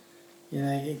on.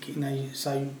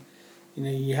 So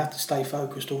you have to stay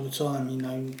focused all the time.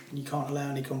 You can't allow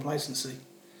any complacency.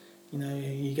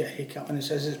 You get a hiccup, and it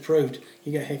says it's proved.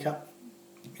 You get a hiccup,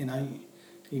 you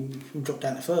drop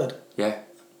down to third. Yeah,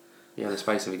 in the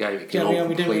space of a game, it can all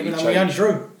we completely change. We only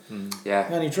drew. Yeah,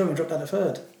 we only drew and dropped down to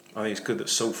third. I think it's good that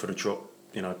Salford have dropped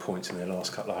points in their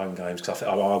last couple of home games, because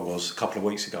I was a couple of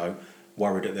weeks ago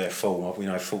worried at their form.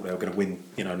 Thought they were going to win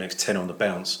next 10 on the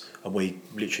bounce, and we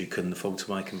literally couldn't afford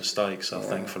to make a mistake. So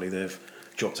thankfully they've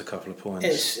dropped a couple of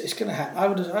points. It's going to happen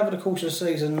over the course of the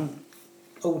season.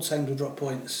 All teams will drop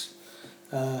points.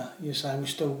 You're saying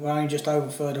we're only just over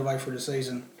a third away through the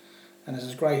season, and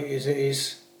as great as it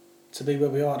is to be where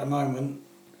we are at the moment,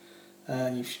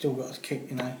 you've still got to keep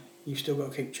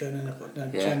churning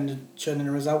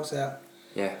the results out.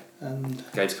 Yeah. And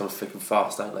games come thick and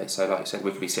fast, don't they? So, like you said,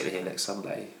 we could be sitting here next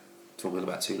Sunday talking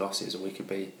about 2 losses, and we could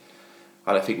be.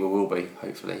 I don't think we will be.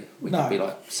 Hopefully, we could be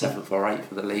like 7th or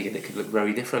 8th in the league, and it could look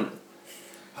very different.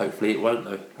 Hopefully, it won't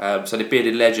though. So the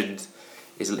bearded legend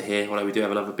isn't here, although we do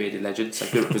have another bearded legend, so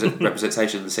good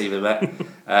representation this evening,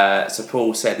 Matt. So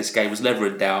Paul said this game was never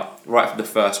in doubt. Right from the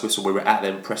first whistle, we were at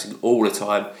them, pressing all the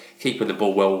time, keeping the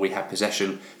ball well when we had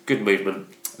possession, good movement.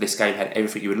 This game had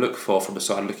everything you would look for from a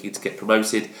side looking to get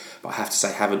promoted, but I have to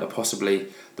say Havant are possibly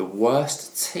the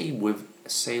worst team we've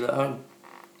seen at home.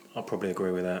 I'll probably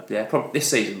agree with that. Yeah, probably this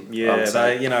season. Yeah,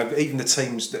 they, even the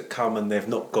teams that come and they've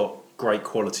not got great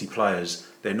quality players,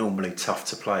 they're normally tough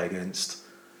to play against.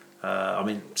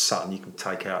 Sutton you can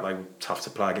take out, they were tough to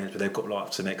play against, but they've got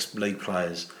like some ex-league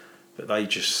players, but they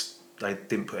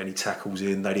didn't put any tackles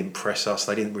in, they didn't press us,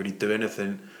 they didn't really do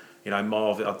anything.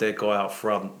 Marv, their guy up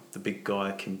front, the big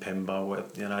guy, Kim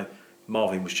Pemba,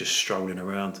 Marvin was just strolling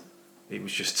around. It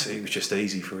was just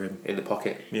easy for him. In the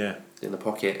pocket. Yeah. In the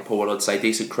pocket. Paul went on to say,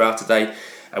 decent crowd today,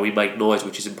 and we made noise,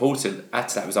 which is important. Add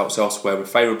to that, results elsewhere were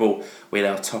favourable. We're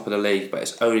now top of the league, but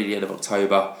it's only the end of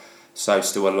October, so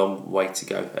still a long way to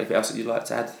go. Anything else that you'd like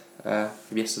to add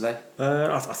from yesterday?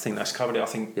 I think that's covered it. I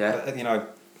think,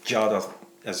 Judd,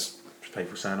 as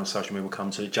people saying on social media, will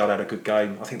come to it. Judd had a good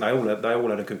game. I think they all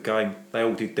had a good game. They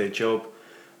all did their job.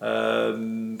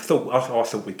 I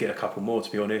thought we'd get a couple more, to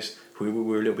be honest. We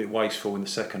were a little bit wasteful in the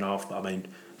second half, but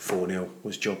 4-0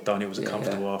 was job done. It was a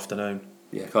comfortable afternoon.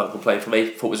 Yeah, can't complain for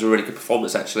me. Thought it was a really good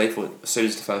performance actually. Thought as soon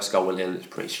as the first goal went in, it was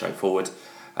pretty straightforward.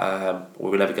 We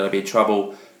were never going to be in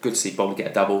trouble. Good to see Bonne get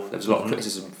a double. There was a lot of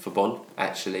criticism for Bonne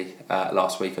actually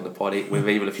last week on the poddy, with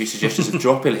even a few suggestions of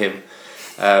dropping him.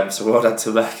 So well done to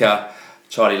Macca.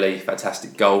 Charlie Lee,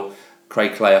 fantastic goal.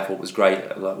 Craig Clay, I thought was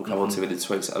great. We'll come on to it in the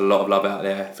tweets. A lot of love out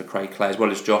there for Craig Clay, as well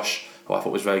as Josh, who I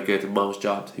thought was very good, and Miles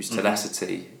Judd, whose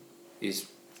tenacity is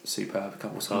superb. A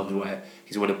couple of times where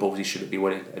he's winning balls he shouldn't be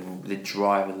winning, and then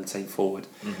driving the team forward.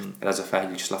 And as a fan,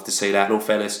 you just love to see that. In all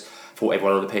fairness, I thought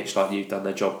everyone on the pitch, like you've done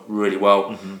their job really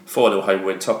well. 4-0 home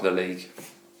win, top of the league.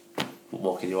 What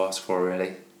more can you ask for,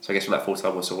 really? So I guess from that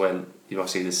 4-time whistle win, you've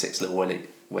obviously the 6-0 win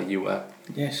where you were.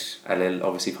 yes, And then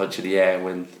obviously punch in the air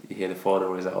when you hear the final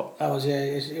result. that was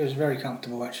it was very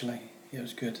comfortable actually. It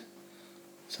was good.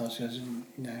 So it's just,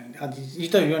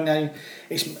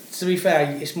 it's, to be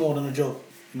fair, it's more than a job.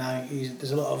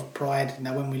 There's a lot of pride.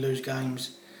 When we lose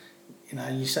games,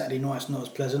 your Saturday night's not as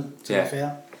pleasant, to be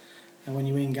fair. And when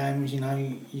you win games,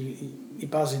 you're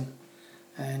buzzing,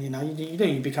 and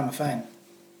you become a fan.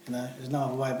 There's no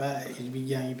other way about it.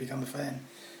 You become a fan,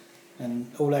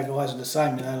 and all our guys are the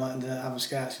same. Like the other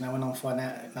scouts. When I'm finding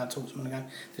out, and I talk to them and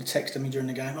they text me during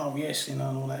the game. Oh yes, and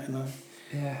all that.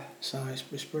 Yeah. So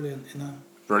it's brilliant.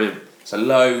 Brilliant. So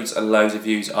loads and loads of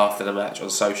views after the match on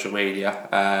social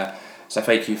media. So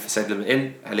thank you for sending them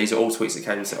in. And these are all tweets that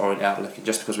came into Orient Outlook. And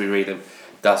just because we read them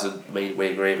doesn't mean we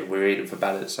agree. We read them for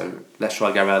balance. So let's try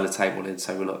and go around the table then,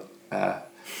 so we're not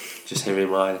just hearing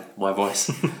my voice.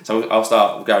 So I'll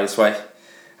start. We'll go this way.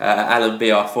 Alan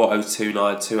BR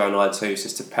 40292092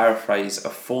 says, to paraphrase a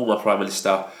former Prime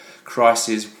Minister,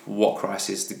 crisis, what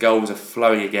crisis? The goals are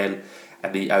flowing again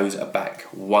and the O's are back.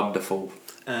 Wonderful.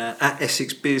 At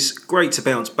Essex Biz, great to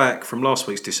bounce back from last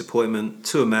week's disappointment.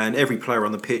 To a man, every player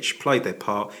on the pitch played their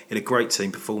part in a great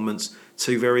team performance.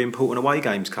 2 very important away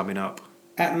games coming up.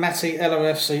 At Matty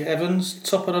LOFC Evans,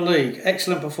 top of the league.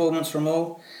 Excellent performance from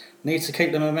all. Need to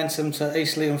keep the momentum to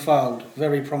Eastleigh and Fylde.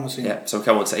 Very promising. Yeah, so we'll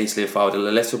come on to Eastleigh and Fylde a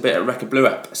little bit. At Record Blue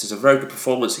App, this is a very good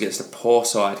performance against a poor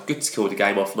side. Good to kill the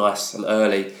game off nice and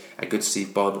early, and good to see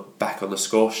Bonne back on the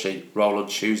score sheet. Roll on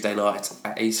Tuesday night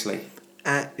at Eastleigh.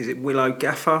 Is it Willow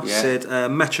Gaffer? Yeah. Said,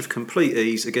 match of complete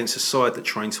ease against a side that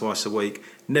train twice a week.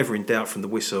 Never in doubt from the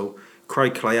whistle.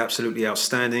 Craig Clay absolutely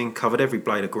outstanding. Covered every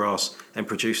blade of grass and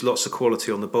produced lots of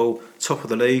quality on the ball. Top of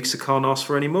the league, so can't ask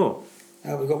for any more.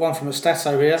 We've got one from a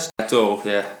Stato here. Stato,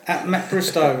 yeah. At Matt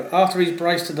Bristow, after his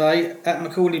brace today, at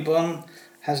Macaulay Bonne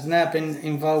has now been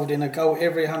involved in a goal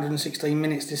every 116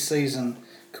 minutes this season,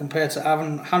 compared to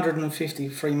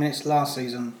 153 minutes last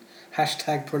season.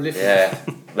 # prolific. Yeah,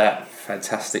 that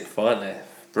fantastic find there.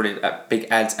 Brilliant. At Big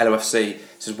Ads LOFC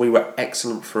says, we were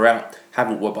excellent throughout.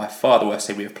 Havant were by far the worst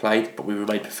team we have played, but we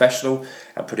remained professional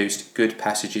and produced good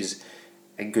passages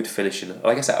and good finishing.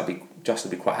 I guess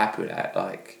Justin would be quite happy with that.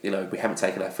 We haven't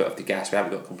taken our foot off the gas. We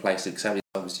haven't got complacent. So many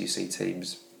times do you see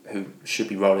teams who should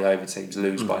be rolling over teams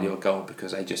lose by the odd goal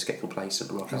because they just get complacent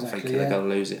and rock out thinking they're going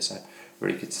to lose it. So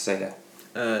really good to see that.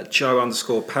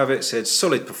 Joe_Pavitt said,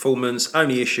 solid performance.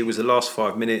 Only issue was the last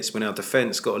 5 minutes when our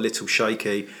defence got a little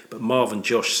shaky, but Marv and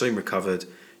Josh soon recovered.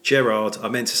 Gerard, I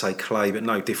meant to say Clay, but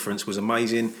no difference, was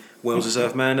amazing.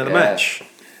 well-deserved man of the match.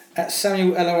 At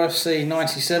Samuel LOFC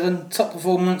 97, top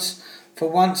performance. For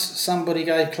once, somebody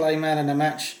gave Clay man of the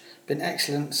match. Been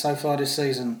excellent so far this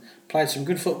season. Played some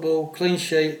good football, clean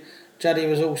sheet. Jaddy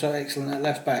was also excellent at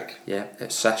left back. Yeah,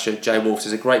 Sasha J. Wolves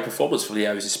is a great performance from the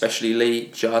O's, especially Lee,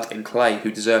 Judd and Clay,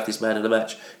 who deserved his man of the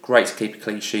match. Great to keep a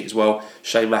clean sheet as well.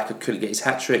 Shane Macker couldn't get his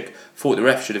hat-trick. Thought the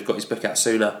ref should have got his book out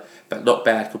sooner, but not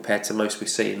bad compared to most we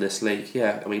see in this league.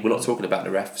 Yeah, I mean, we're not talking about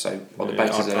the ref, so on the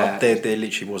basis of that... There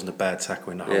literally wasn't a bad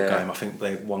tackle in the whole game. I think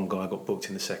one guy got booked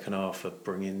in the second half for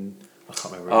bringing... I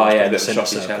can't remember. The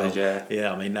shocking challenge,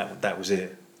 Yeah, I mean, that was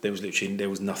it. There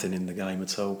was nothing in the game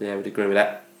at all. Yeah, we'd agree with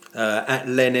that. At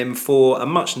Len M4, a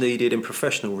much needed and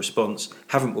professional response.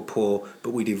 Havant were poor,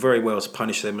 but we did very well to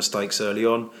punish their mistakes early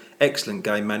on. Excellent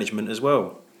game management as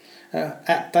well.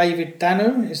 At David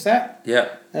Danu, is that? Yeah.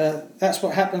 That's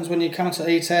what happens when you come to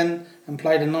E10 and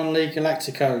play the non-league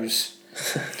Galacticos.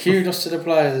 Kudos to the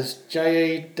players.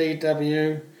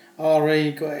 JEDW,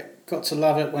 RE, got to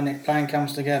love it when the plan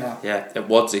comes together. Yeah, and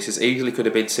Wadsey says easily could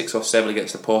have been 6 or 7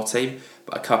 against a poor team,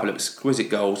 but a couple of exquisite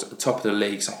goals at the top of the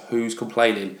league, so who's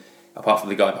complaining? Apart from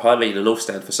the guy behind me in the North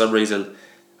Stand, for some reason,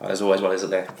 there's always one, isn't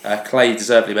there? Clay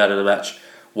deservedly man of the match.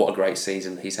 What a great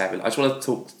season he's having. I just want to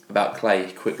talk about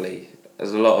Clay quickly.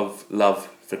 There's a lot of love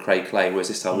for Craig Clay, whereas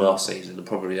this time last season and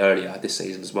probably earlier this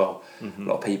season as well, a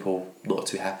lot of people not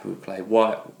too happy with Clay.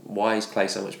 Why is Clay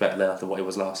so much better now than what he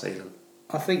was last season?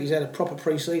 I think he's had a proper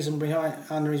pre-season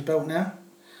under his belt now.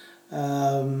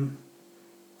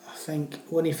 I think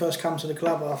when he first came to the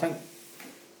club, I think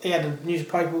he had a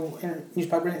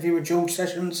newspaper interview with George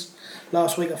Sessions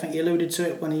last week. I think he alluded to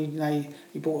it when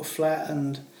he bought a flat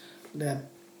and they had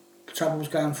troubles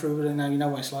going through with it. You know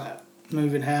what it's like,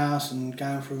 moving house and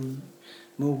going through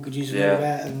mortgages and all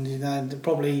that, and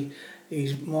probably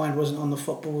his mind wasn't on the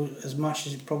football as much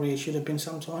as it should have been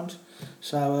sometimes.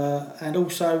 So and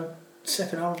also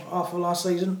second half of last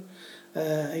season,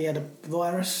 he had a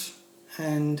virus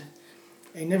and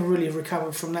he never really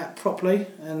recovered from that properly,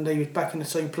 and he was back in the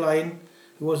team playing.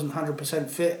 He wasn't 100%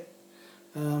 fit,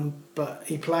 but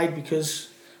he played because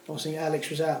obviously Alex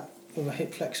was out with a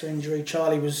hip flexor injury.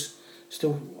 Charlie was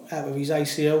still out with his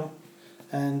ACL,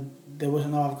 and there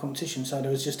wasn't no other competition, so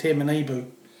there was just him and Ibu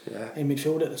in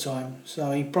midfield at the time.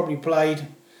 So he probably played.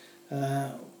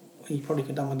 He probably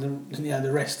could have done with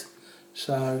the rest.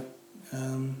 So,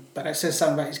 but that says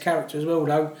something about his character as well,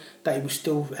 though, that he was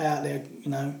still out there,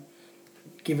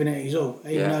 giving it his all,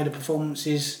 even though the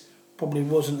performances probably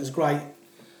wasn't as great.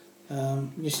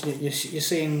 You're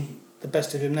seeing the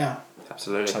best of him now.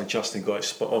 Absolutely. So Justin got it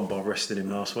spot on by resting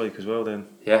him last week as well then.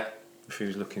 Yeah. If he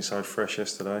was looking so fresh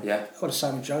yesterday. Yeah. I would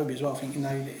say with Joby as well. I think,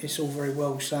 it's all very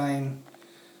well saying,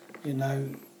 we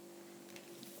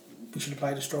should have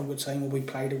played a stronger team or we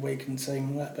played a weakened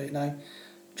team, but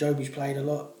Joby's played a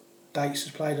lot, Dates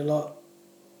has played a lot,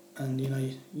 and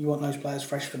you want those players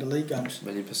fresh for the league games.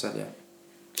 1,000,000%, yeah.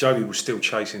 Joby was still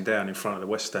chasing down in front of the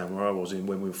West Ham where I was in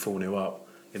when we were 4-0 up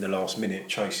in the last minute,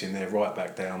 chasing their right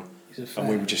back down, and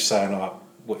we were just saying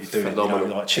what you're doing,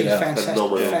 chill He's out.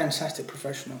 fantastic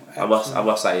professional. I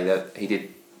must say that he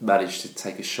did manage to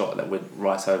take a shot that went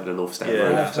right over the North Stand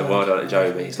roof. So well done to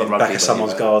Joby. It's not rugby, back of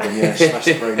someone's garden, smashed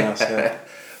it very nice. Yeah.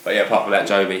 But apart from that,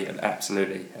 Joby, an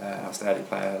absolutely outstanding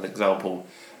player, an example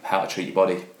of how to treat your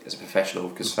body as a professional.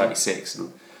 Because 36,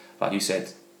 and like you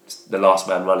said, the last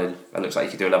man running. It looks like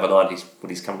he could do another 90s when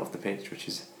he's coming off the pitch, which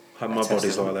is. My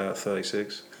body's like that at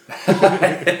 36.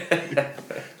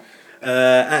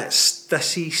 At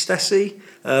Stassi,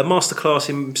 masterclass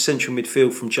in central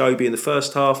midfield from Joby in the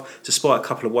first half, despite a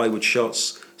couple of wayward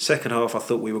shots. Second half, I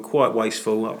thought we were quite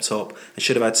wasteful up top and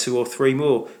should have had 2 or 3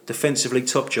 more. Defensively,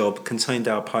 top job, contained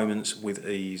our opponents with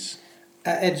ease.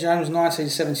 At Ed Jones,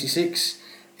 1976,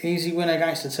 easy win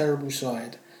against a terrible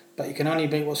side, but you can only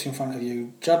beat what's in front of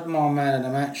you. Judd, my man of the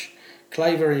match.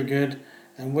 Clay, very good.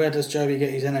 And where does Joby get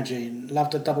his energy?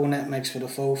 Love the double net makes for the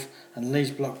 4th, and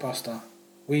Lee's blockbuster.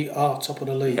 We are top of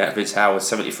the league. Yeah, Vince Howard,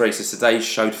 73, says today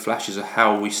showed flashes of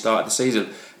how we started the season,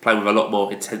 playing with a lot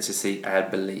more intensity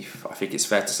and belief. I think it's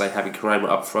fair to say having Karama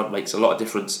up front makes a lot of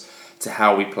difference to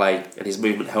how we play, and his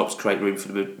movement helps create room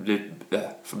from the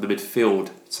midfield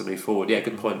to move forward. Yeah,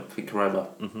 good point. I think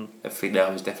Karama, I think now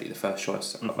is definitely the first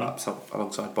choice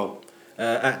alongside Bonne.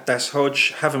 At Das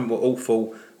Hodge, Havant were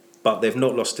awful, but they've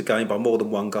not lost a game by more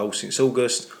than 1 goal since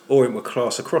August. Orient were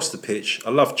class across the pitch. I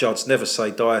love Judd's never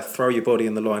say die, throw your body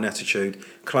in the line attitude.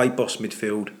 Clay boss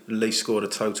midfield, Lee scored a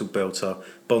total belter.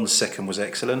 Bonne's second was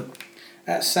excellent.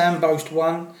 At Sam Boast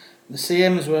 1, the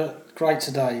CMs were great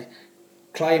today.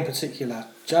 Clay in particular.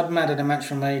 Judd mad at the match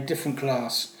for me, different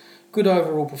class. Good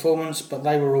overall performance, but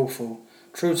they were awful.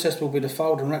 True test will be the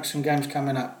Fold and Wrexham games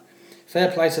coming up. Fair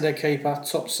play to their keeper,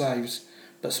 top saves,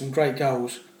 but some great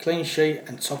goals, clean sheet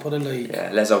and top of the league.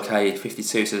 Yeah, Les Arcade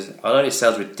 52 says, I know this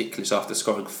sounds ridiculous after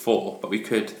scoring 4, but we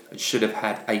could and should have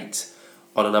had 8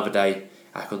 on another day.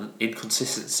 Our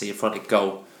inconsistency in front of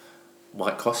goal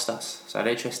might cost us. So an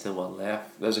interesting one there.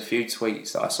 There's a few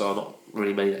tweets that I saw, not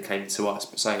really many that came to us,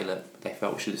 but saying that they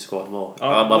felt we should have scored more.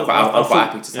 I'm quite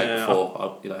happy to take the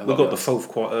 4. We got the 4th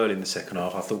quite early in the second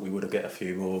half. I thought we would have get a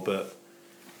few more, but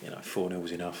 4-0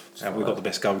 was enough. And we've got the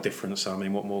best goal difference, so I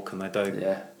mean, what more can they do?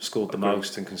 Yeah. Scored the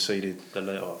most and conceded the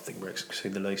least. I think Rex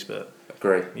conceded the least, but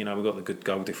agree. We've got the good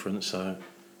goal difference, so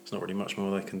there's not really much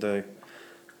more they can do.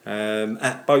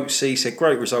 At Boatsy said,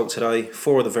 great result today,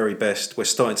 4 of the very best. We're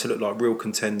starting to look like real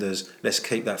contenders. Let's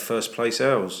keep that first place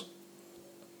ours.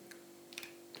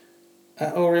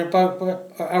 At Orient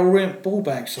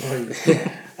Ballbag,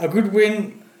 a good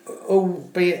win,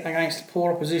 albeit against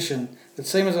poor opposition. The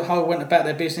team as a whole went about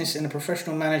their business in a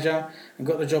professional manager and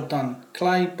got the job done.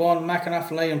 Clay, Bonne,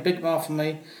 McAnuff, Lee and Big Marv for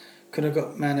me could have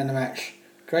got man in the match.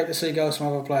 Great to see goals from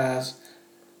other players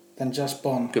than just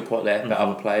Bonne. Good point there about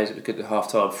other players. It was good at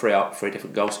half time, 3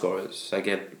 different goal scorers. So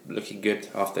again, looking good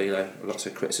after lots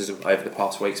of criticism over the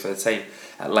past weeks for the team.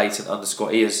 At Leyton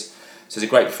 _Ears says, a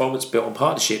great performance built on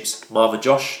partnerships. Marv and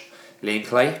Josh, Lee and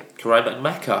Clay, Karoma and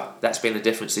Macca. That's been the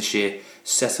difference this year.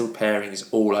 Settled pairings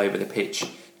all over the pitch.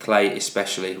 Clay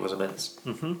especially was immense.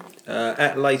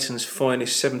 At Leighton's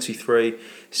Finest 73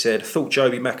 said, thought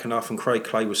Joby McAnuff and Craig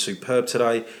Clay was superb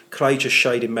today. Clay just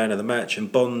shaded man of the match,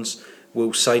 and Bonds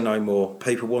will say no more.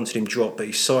 People wanted him dropped, but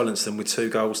he silenced them with 2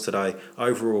 goals today.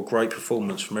 Overall, great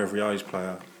performance from every O's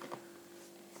player.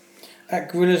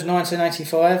 At Gorillas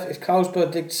 1985, if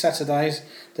Colesberg digged Saturdays,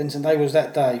 then today was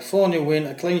that day. 4-0 win,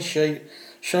 a clean sheet,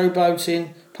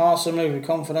 showboating, pass and move with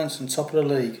confidence and top of the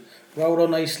league. Rolled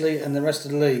on Eastleigh and the rest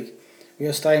of the league. We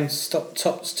are staying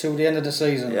tops till the end of the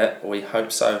season. Yeah, we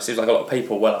hope so. Seems like a lot of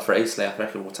people well up for Eastleigh. I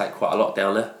reckon we'll take quite a lot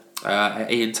down there.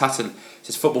 Ian Tutton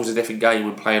says, football's a different game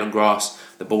when playing on grass.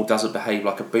 The ball doesn't behave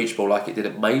like a beach ball like it did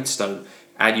at Maidstone,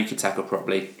 and you can tackle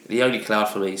properly. The only cloud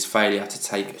for me is failure to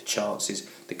take chances.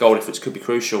 The goal difference could be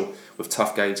crucial with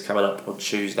tough games coming up on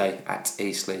Tuesday at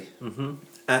Eastleigh.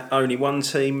 At Only One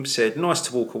Team said, nice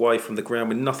to walk away from the ground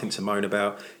with nothing to moan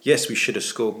about. Yes, we should have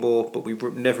scored more, but we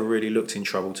never really looked in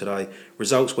trouble today.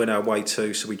 Results went our way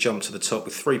too, so we jumped to the top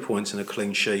with 3 points and a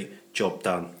clean sheet. Job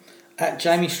done. At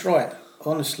Jamie Strite,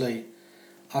 honestly,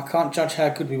 I can't judge how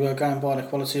good we were going by the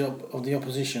quality of the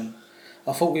opposition.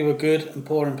 I thought we were good and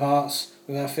poor in parts,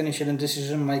 with our finishing and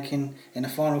decision making in the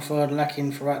final third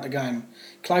lacking throughout the game.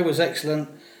 Clay was excellent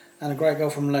and a great goal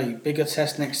from Lee. Bigger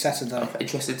test next Saturday.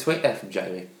 Interesting tweet there from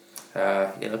Jamie.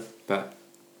 But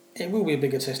it will be a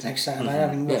bigger test next Saturday. I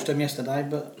haven't watched them yesterday,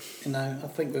 but I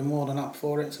think we're more than up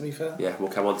for it, to be fair. Yeah,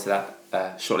 we'll come on to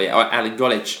that shortly. Alan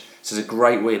Gollage says, a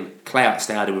great win. Clay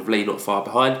outstanding with Lee not far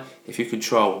behind. If you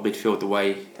control midfield the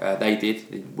way they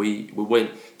did, we will win.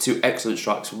 2 excellent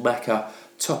strikes from Macca,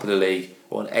 top of the league.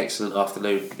 What an excellent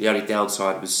afternoon. The only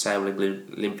downside was Sam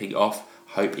limping off.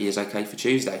 Hope he is okay for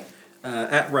Tuesday.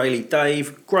 At Rayleigh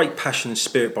Dave, great passion and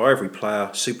spirit by every player,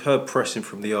 superb pressing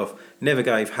from the off, never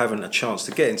gave Havant a chance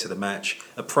to get into the match,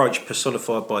 approach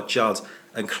personified by Judd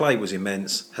and Clay was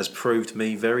immense, has proved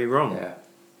me very wrong. Yeah.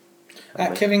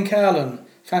 At Kevin Cowland,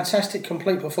 fantastic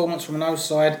complete performance from an O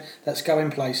side that's going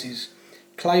places.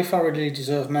 Clay thoroughly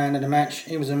deserved man of the match,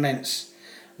 he was immense.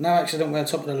 No accident, we're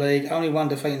top of the league, only 1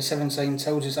 defeat in 17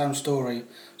 tells its own story.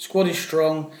 Squad is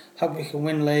strong, hope we can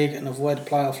win league and avoid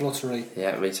playoff lottery.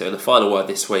 Yeah, me too. And the final word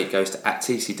this week goes to at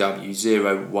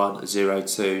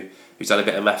TCW0102, who's done a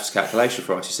bit of maths calculation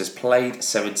for us. He says, played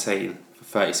 17 for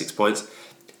 36 points,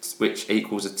 which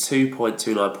equals a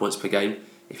 2.29 points per game.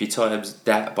 If you times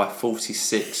that by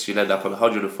 46, you'll end up on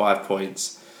 105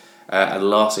 points. And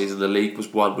last season the league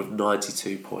was won with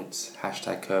 92 points. #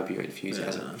 curb your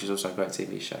enthusiasm, which is also a great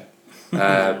TV show.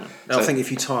 I think if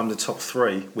you time the top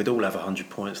 3, we'd all have 100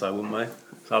 points though, wouldn't we?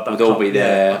 So we'd all be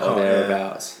there or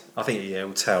thereabouts. I think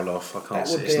we'll tail off. I can't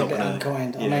see. That would It's be a not bit gonna,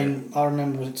 unkind. I mean, I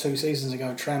remember 2 seasons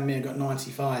ago, Tranmere got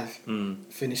 95,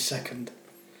 finished second.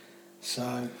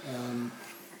 So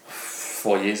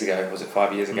 4 years ago, was it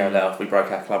 5 years ago now? We broke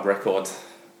our club record.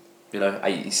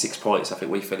 86 points I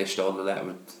think we finished on, and that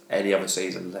would any other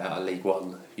season out of League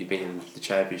One you'd be in the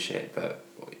Championship, but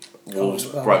Wolves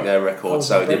broke their record,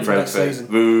 so it didn't break through.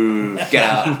 Boo! Get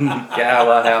out! Get out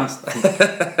of my house!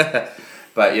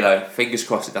 But fingers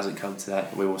crossed it doesn't come to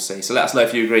that. We will see. So let us know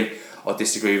if you agree or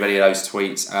disagree with any of those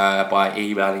tweets by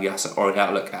emailing us at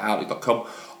orientoutlook@outlook.com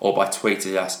or by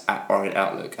tweeting us at Orient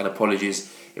Outlook. And apologies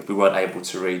if we weren't able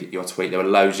to read your tweet. There were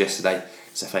loads yesterday.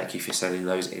 So thank you for sending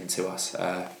those in to us,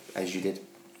 as you did.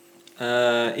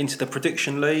 Into the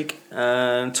prediction league,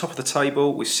 top of the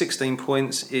table with 16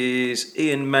 points is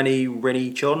Ian, Manny, Rennie,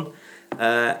 John,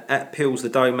 at Pills the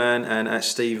Doughman and at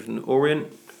Stephen Orient.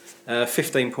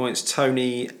 15 points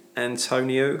Tony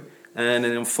Antonio, and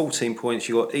then on 14 points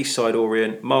you got Eastside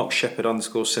Orient, Mark Shepherd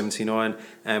 _79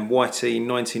 and Whitey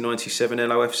 1997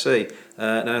 LOFC.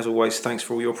 And as always, thanks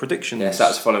for all your predictions. Yes,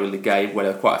 that's following the game where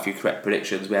there were quite a few correct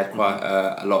predictions. We had quite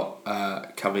a lot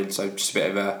come in, so just a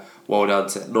bit of a well done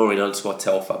to Noreen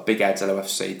 _Telfer, Big Ads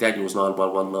LOFC, Daniels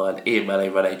 9119, Ian Malay,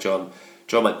 Rene John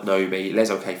McNoby, Les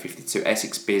OK52,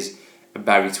 Essex Biz and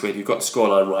Barry Twin, who got the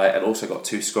scoreline right and also got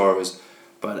 2 scorers.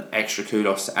 But an extra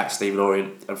kudos to at Stephen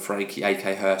Orient and Frankie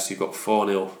AK Hurst, who got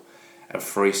 4-0 and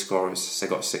 3 scorers, so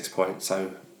got 6 points.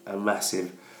 So a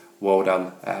massive well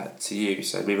done to you.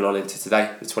 So moving on into today,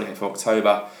 the 28th of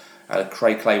October,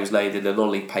 Craig Clay was named in the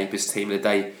non-league papers team of the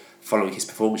day following his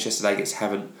performance yesterday against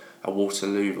Havant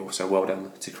Waterlooville. So well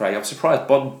done to Craig. I was surprised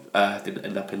Bonne didn't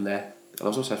end up in there, and I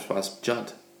was also surprised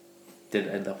Judd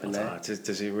didn't end up in there.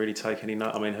 Does he really take any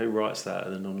note? I mean, who writes that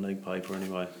in the non-league paper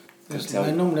anyway?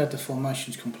 They normally have the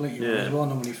formations completely right as well.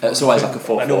 Normally, it's always like a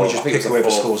 4-4. I normally just pick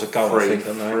whoever scores a goal.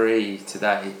 3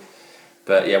 today,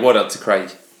 but yeah, well done to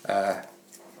Craig,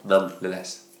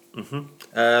 nonetheless.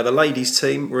 The ladies'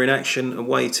 team were in action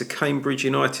away to Cambridge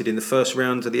United in the first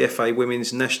round of the FA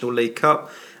Women's National League Cup,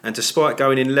 and despite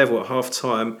going in level at half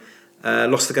time,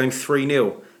 lost the game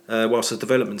 3-0. Whilst the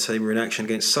development team were in action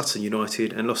against Sutton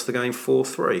United and lost the game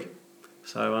 4-3.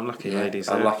 So unlucky ladies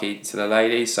there. Unlucky to the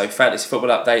ladies. So fantasy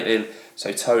football update then.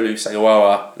 So Tolu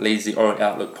Sayawara leads the Orient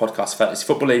Outlook Podcast Fantasy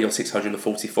Football League on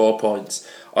 644 points.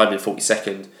 I'm in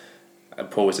 42nd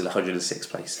and Paul is in 106th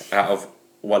place out of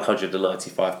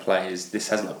 195 players. This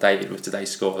hasn't updated with today's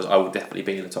scores. I will definitely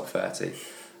be in the top 30.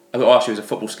 I'm going to ask you as a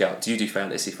football scout, do you do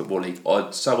fantasy football league?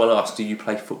 Or someone asked, do you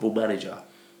play Football Manager?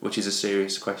 Which is a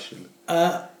serious question.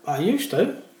 I used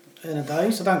to. In the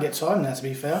days, I don't get time now, to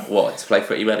be fair. What, to play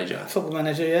Footy Manager? Football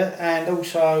Manager, yeah, and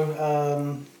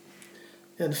also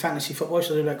the fantasy football. I used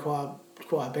to do that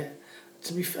quite a bit.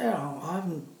 To be fair, I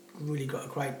haven't really got a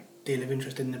great deal of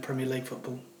interest in the Premier League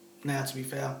football now. To be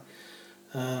fair,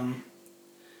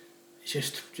 it's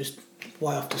just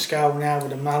way off the scale now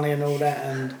with the money and all that,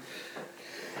 and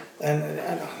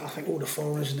I think all the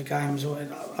foreigners in the games.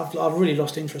 I've really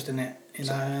lost interest in it,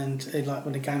 and like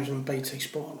when the games were on BT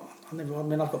Sport. I've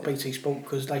got BT Sport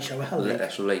because they show a league.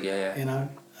 National League, yeah. You know,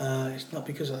 it's not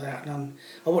because of that. And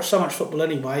I watch so much football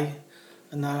anyway,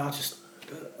 and I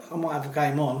might have a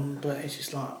game on, but it's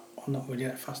just like I'm not really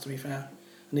that fussed, to be fair.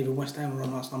 And even West Ham were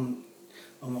on last time.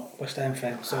 I'm not a West Ham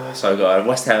fan, so I've got a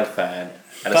West Ham fan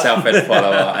and a Southend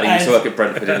follower, and he used to work at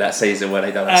Brentford in that season where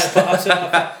they done it.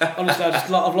 Honestly,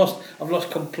 I've lost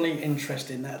complete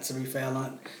interest in that. To be fair,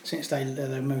 like since they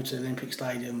moved to the Olympic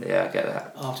Stadium. Yeah, I get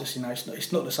that.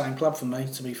 It's not the same club for me,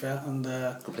 to be fair, and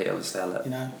completely understand that.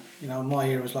 You know, my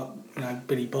era was like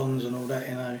Billy Bonds and all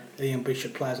that. Ian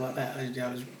Bishop, players like that. It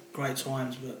was great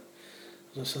times, but.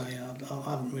 As I say,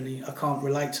 I can't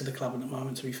relate to the club at the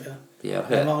moment, to be fair. Yeah, I've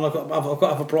got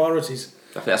other priorities.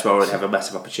 I think that's where we have a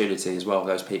massive opportunity as well.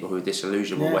 Those people who are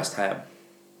disillusioned with West Ham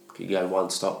can go one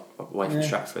stop away from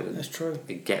Stratford and, that's true.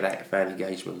 And get that fan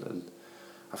engagement. And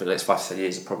I think the next 5 to 10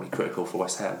 years are probably critical for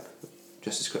West Ham,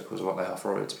 just as critical as what they are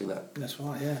for Orient to bring that. That's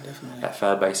right, yeah, definitely. That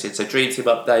fan base in. So Dream Team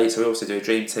update. So we also do a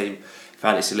Dream Team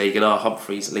Fantasy League, and our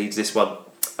Humphreys leads this one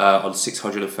on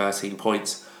 613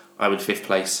 points. I'm in 5th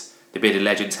place. The bearded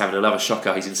legend's having another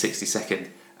shocker. He's in 62nd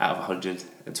out of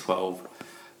 112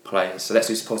 players. So let's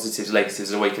do some positives,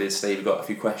 negatives of the week. And then Steve, we've got a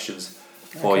few questions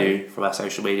for you from our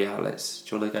social media outlets.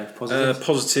 Do you want to go for positives?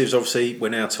 Positives, obviously, we're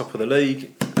now top of the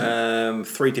league.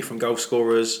 3 different goal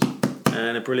scorers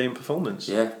and a brilliant performance.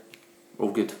 Yeah,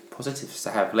 all good positives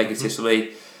to have. Negatives for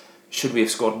me, should we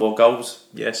have scored more goals?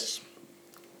 Yes.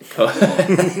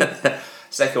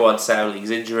 Second one, Sam Lee's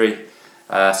injury.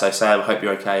 So Sam, hope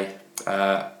you're okay.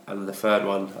 And the third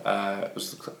one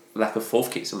was the lack of fourth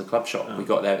kits in the club shop. We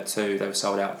got there at 2. They were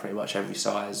sold out pretty much every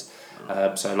size.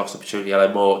 So lost opportunity. I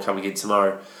know more coming in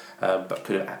tomorrow, but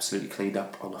could have absolutely cleaned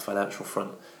up on the financial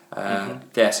front. So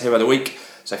Hero of the Week.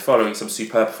 So following some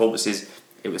superb performances,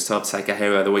 it was time to take a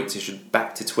Hero of the Week petition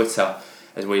back to Twitter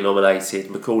as we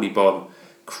nominated Macaulay Bonne,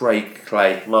 Craig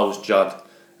Clay, Miles Judd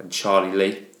and Charlie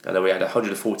Lee. And then we had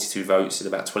 142 votes in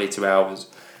about 22 hours.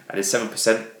 And then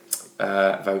 7%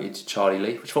 voted Charlie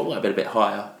Lee, which I thought might have been a bit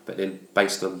higher, but then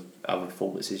based on other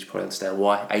performances you probably understand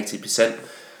why. 80%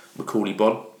 Macaulay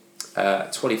Bonne,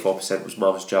 24% was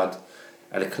Miles Judd,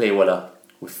 and a clear winner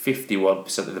with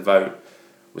 51% of the vote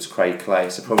was Craig Clay.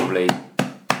 So I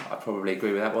probably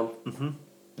agree with that one.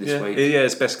 this week. Yeah,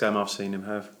 it's the best game I've seen him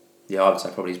have. Yeah, I would say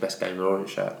probably his best game in the Orient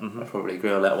shirt. I probably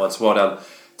agree on that one. So well done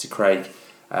to Craig,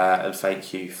 and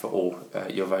thank you for all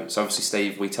your votes. Obviously,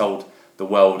 Steve, we told the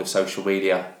world of social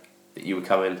media that you were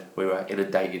coming. We were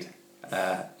inundated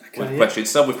with questions.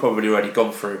 Some we've probably already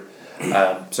gone through.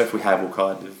 So if we have, we'll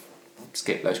kind of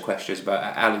skip those questions. But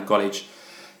Alan Gollage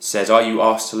says, are you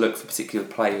asked to look for particular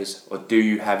players, or do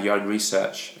you have your own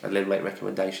research and then make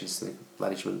recommendations to the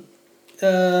management?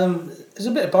 There's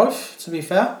a bit of both, to be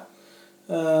fair.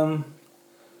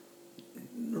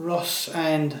 Ross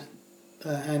and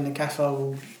the gaffer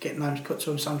will get names put to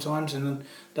them sometimes, and then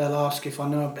they'll ask if I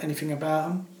know anything about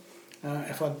them.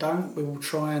 If I don't, we will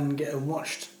try and get them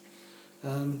watched.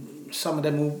 Some of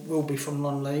them will be from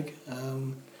non-league.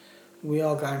 We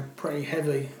are going pretty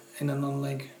heavy in the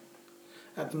non-league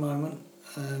at the moment,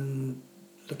 and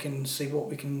looking to see what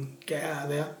we can get out of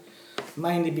there.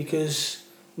 Mainly because,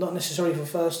 not necessarily for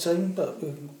first team, but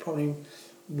we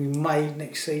may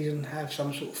next season have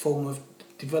some sort of form of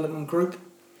development group.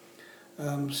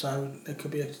 So there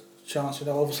could be a chance with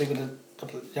that. Obviously with the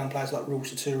young players like Rule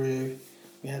Saturiu,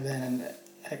 we have then and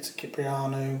Hector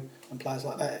Cipriano and players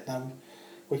like that.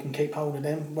 We can keep hold of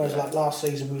them. Whereas like last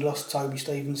season we lost Toby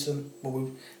Stevenson.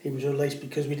 He was released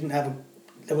because we didn't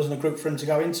there wasn't a group for him to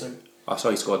go into. I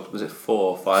saw he scored, was it 4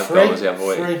 or 5 goals the other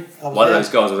week? One of those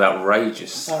goals was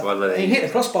outrageous. He hit the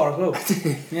crossbar as well.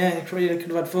 Yeah, he probably could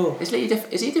have had 4. Is he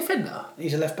a defender?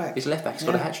 He's a left back. He's a left back. He's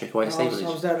got a hat trick away at Stevenage.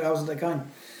 I was at the game,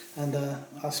 and I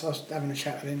was having a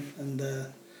chat with him, and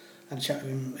had a chat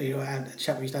with him. He had a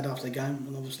chat with his dad after the game,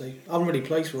 and obviously I'm really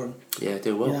pleased for him. Yeah,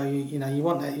 do well. You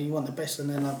want that. You want the best, and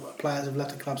then players have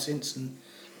left the club since, and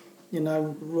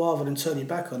rather than turn your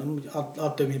back on them,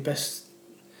 I'd do my best.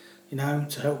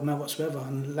 To help them out whatsoever.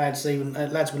 And lads,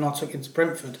 when I took into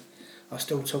Brentford, I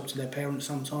still talk to their parents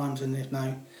sometimes, and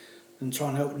and try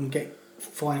and help them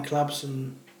find clubs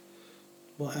and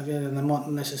what have you. And they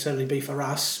mightn't necessarily be for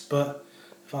us, but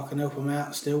if I can help them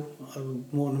out, still, I'm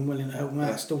more than willing to help them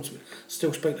out. Still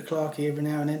speak to Clarkey every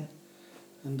now and then,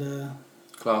 and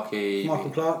Clarkey.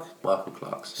 Michael Clark. Michael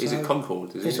Clark's. He's at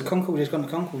Concord, isn't he? He's at Concord. He's gone to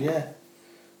Concord, yeah.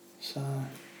 So.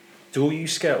 Do all you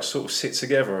scouts sort of sit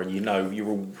together and you're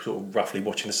all sort of roughly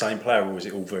watching the same player, or is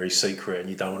it all very secret and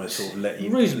you don't want to sort of let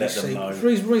them know?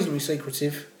 Reasonably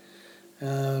secretive.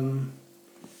 Like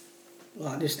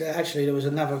this, actually, there was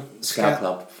another scout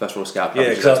club. First of all, scout club.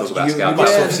 Yeah, because you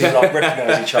must obviously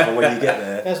recognise each other when you get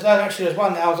there. There's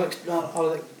one that I was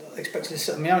expecting to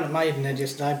sit on my own at Maidenhead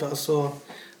yesterday, but I saw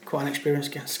quite an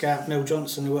experienced scout, Mel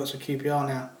Johnson, who works for QPR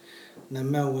now. And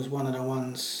then Mel was one of the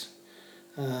ones.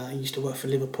 He used to work for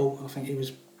Liverpool. I think he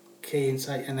was key in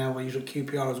taking, and now he was at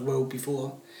QPR as well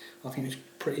before. I think he was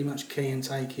pretty much key in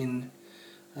taking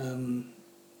Raheem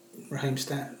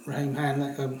Sterling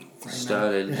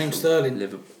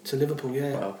to Liverpool.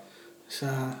 Yeah. Wow. So,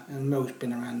 and Mel's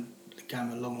been around the game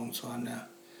a long time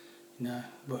now.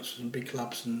 Works for some big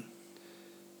clubs, and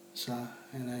so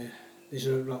he's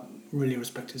a really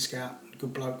respected scout,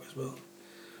 good bloke as well.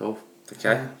 Cool.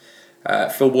 Okay.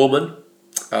 Phil Warman.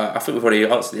 I think we've already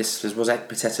answered this. Was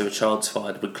Ekpiteta a chance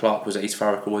find when Clark was at East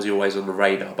Thurrock, or was he always on the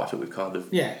radar? But I think we've kind of...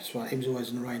 Yeah, that's right. He was always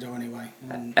on the radar anyway.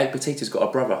 Ekpiteta's got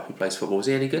a brother who plays football. Was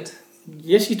he any good?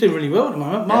 Yes, he's doing really well at the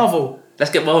moment. Marvel. Yeah.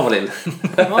 Let's get Marvel in.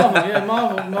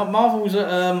 Marvel's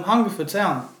at Hungerford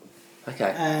Town.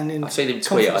 Okay. And I've seen him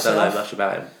tweet. I don't know much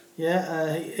about him.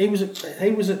 Yeah, he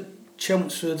was at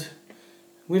Chelmsford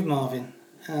with Marvin,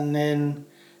 and then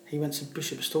he went to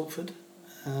Bishop Stortford.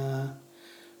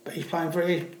 But he's playing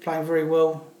very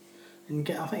well, and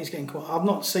I think he's getting quite. I've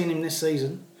not seen him this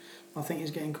season. I think he's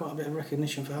getting quite a bit of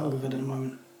recognition for Hungerford at the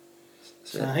moment.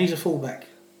 So he's a fullback.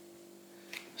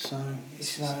 So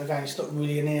again, it's not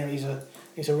really an area.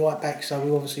 He's a right back. So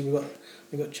we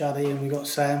got Chuddy and we got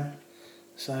Sam.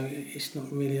 So it's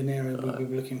not really an area we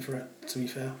were looking for it. To be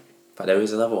fair. But there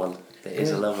is another one. There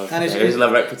is another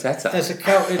Ekpiteta.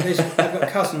 I've got a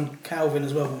cousin Calvin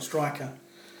as well, a striker.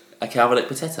 A Calvin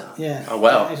Ekpiteta? Yeah. Oh,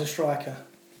 wow. He's a striker.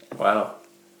 Wow.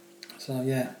 So,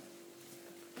 yeah.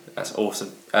 That's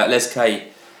awesome. Les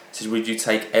K says, would you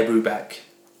take Ebu back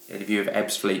in view of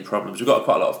Ebbsfleet problems? We've got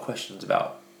quite a lot of questions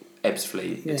about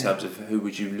Ebbsfleet in terms of who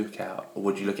would you look at, or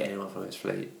would you look at anyone from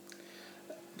Ebbsfleet?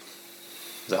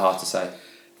 Is it hard to say?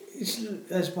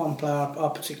 There's one player I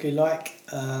particularly like.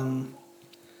 I've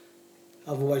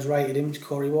always rated him, it's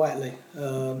Corey Whiteley.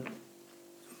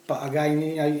 But again,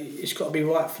 it's got to be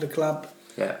right for the club.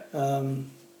 Yeah.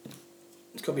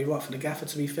 It's got to be right for the gaffer,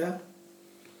 to be fair.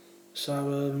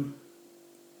 So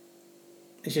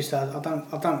it's just I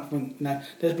don't think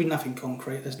there's been nothing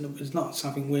concrete. There's not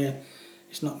something we're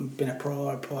it's not been a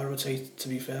priority, to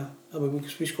be fair. I mean,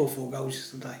 we scored 4 goals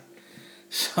yesterday.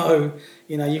 So,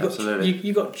 you know, you got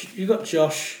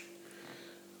Josh,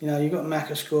 you know, you got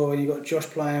Macca scoring, you got Josh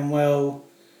playing well,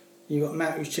 you got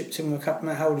Matt who's chipped in with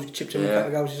Matt Holder's chipped in with a couple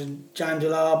of goals, and James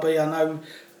Alabi. I know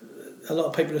a lot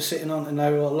of people are sitting on,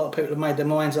 a lot of people have made their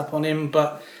minds up on him,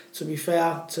 but to be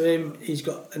fair to him, he's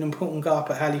got an important goal up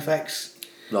at Halifax.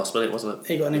 Last minute, wasn't it?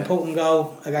 He got an important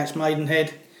goal against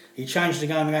Maidenhead. He changed the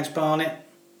game against Barnet.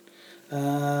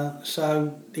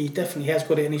 So he definitely has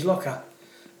got it in his locker.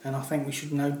 And I think we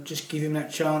should, you know, just give him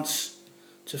that chance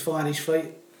to find his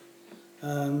feet.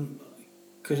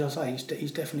 Because I say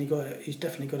he's definitely got it. He's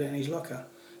definitely got it in his locker.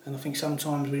 And I think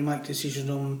sometimes we make decisions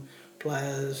on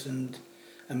players and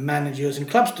managers, and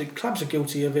clubs are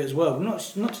guilty of it as well. Not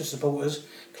just supporters.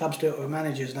 Clubs do it with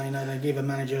managers. They give a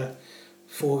manager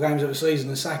 4 games of a season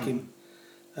and sack him.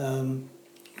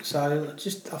 So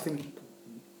I think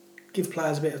give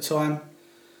players a bit of time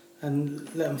and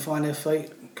let them find their feet,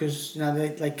 because you know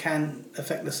they can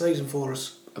affect the season for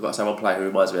us. I've got to say one player who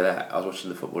reminds me of that. I was watching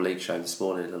the Football League show this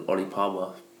morning, and Ollie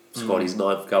Palmer scored his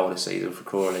 9th goal of the season for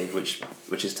Crawley, which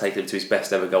has taken him to his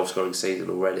best ever goal scoring season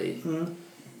already.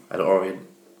 At Orient.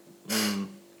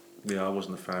 Yeah, I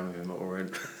wasn't a fan of him at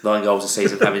Orient. 9 goals a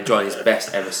season, having enjoyed his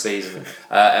best ever season.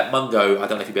 At Mungo, I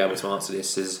don't know if you'll be able to answer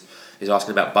this, is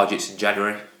asking about budgets in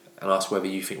January and ask whether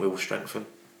you think we will strengthen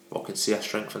or can see us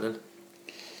strengthening.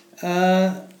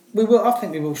 We will. I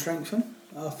think we will strengthen.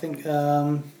 I think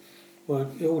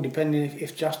it all depending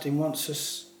if Justin wants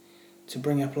us to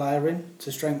bring a player in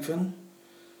to strengthen.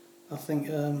 I think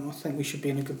we should be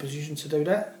in a good position to do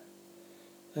that.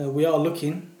 We are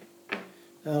looking.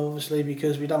 Obviously,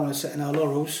 because we don't want to sit in our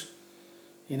laurels,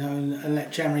 you know, and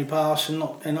let January pass and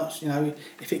not, you know,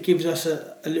 if it gives us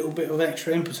a little bit of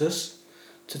extra impetus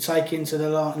to take into the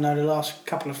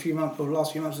last few months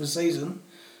of the season,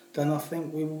 then I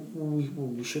think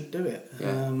we should do it.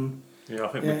 Yeah, I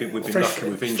think we've been lucky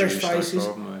with injuries so far,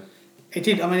 haven't we? It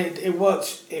did. I mean, it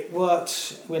worked. It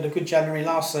worked. We had a good January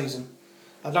last season.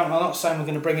 I'm not saying we're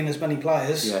going to bring in as many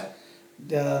players,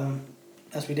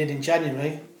 as we did in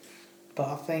January. But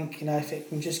I think, you know, if it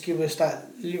can just give us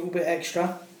that little bit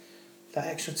extra, that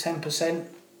extra 10%,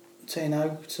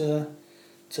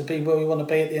 to be where we want to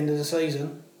be at the end of the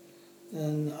season,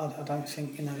 then I don't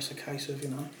think, you know, it's a case of, you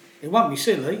know, it won't be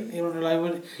silly. You're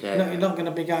not going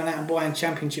to be going out and buying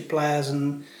championship players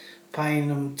and paying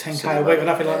them 10k a week or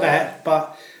nothing like that.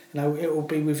 But you know, it will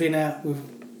be within our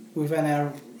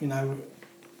you know,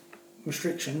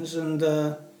 restrictions, and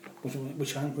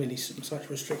which aren't really such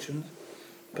restrictions.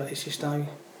 But it's just it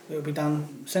will be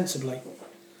done sensibly.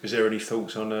 Is there any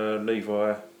thoughts on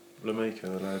Levi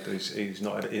Lamika?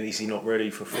 Is he not ready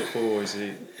for football? Or is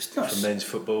he for men's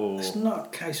football? It's not a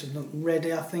case of not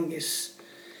ready. I think he's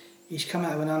come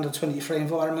out of an under-23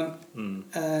 environment,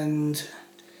 and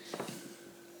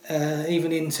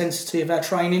even the intensity of our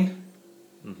training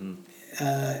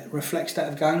reflects that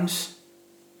of games,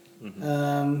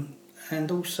 and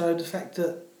also the fact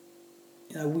that,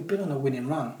 you know, we've been on a winning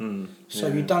run, so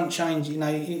you don't change. You know,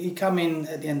 you come in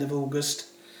at the end of August,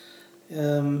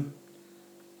 and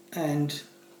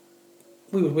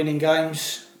we were winning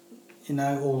games, you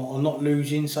know, or not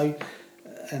losing. So,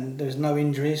 and there's no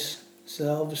injuries.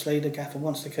 So obviously the gaffer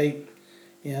wants to keep,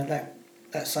 you know,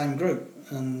 that same group,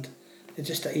 and he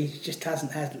just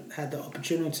hasn't had the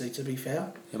opportunity, to be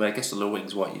fair. I mean, I guess on the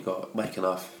wings, what you got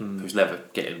Makenov, who's never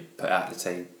getting put out of the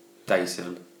team.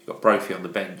 Dayton. You've got Brophy on the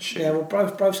bench. Yeah, well,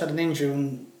 Bros had an injury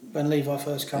when Levi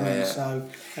first came in, so,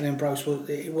 and then Bros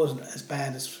it wasn't as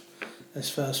bad as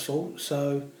first thought.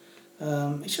 So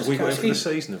it's just. Have we got him for the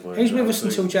season? He's with us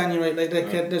until January.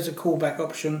 There's a callback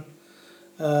option.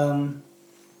 You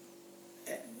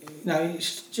know,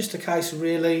 it's just a case of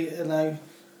really, you know,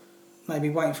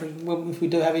 maybe waiting for, if we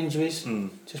do have injuries,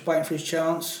 just waiting for his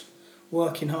chance,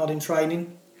 working hard in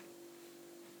training,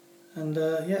 and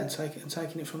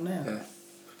taking it from there. Yeah.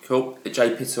 Cool.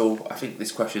 Jay Pittle, I think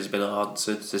this question has been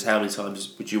answered. Says, how many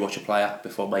times would you watch a player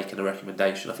before making a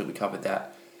recommendation? I think we covered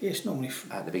that. Yeah, it's normally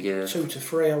at the beginning. 2 to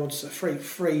 3. I would say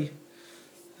three,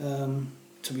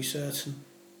 to be certain.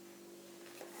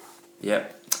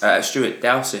 Yeah. Stuart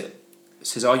Dowsett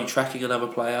says, are you tracking another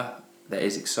player that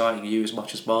is exciting you as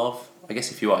much as Marv? I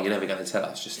guess if you are, you're never going to tell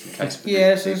us, just in case.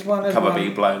 There's one. Cover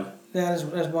being blown. Yeah,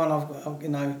 there's one I've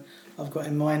got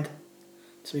in mind.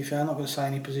 To be fair, I'm not going to say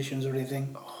any positions or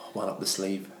anything. Oh, one up the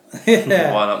sleeve.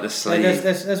 Yeah. One up the sleeve.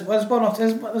 There's one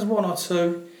or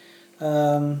two.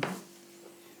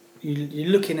 You're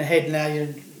looking ahead now.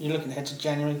 You're looking ahead to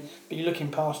January, but you're looking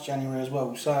past January as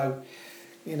well. So,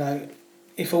 you know,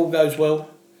 if all goes well,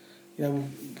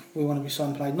 we want to be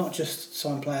signing players, not just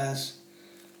sign players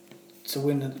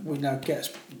to get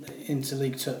us into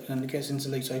League Two and get us into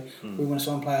League Two. We want to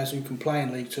sign players who can play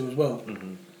in League Two as well.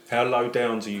 Mm-hmm. How low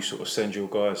down do you sort of send your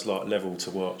guys like level to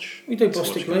watch? We do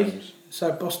Bostik League,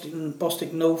 so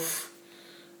Bostik North,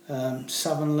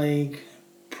 Southern League,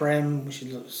 Prem, which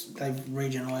is they've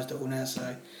regionalised it all now.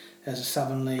 So there's a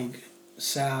Southern League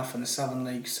South and a Southern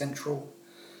League Central.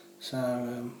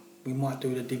 So we might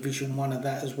do the Division 1 of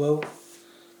that as well.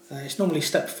 It's normally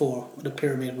step 4 of the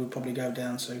pyramid we'll probably go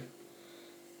down to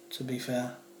be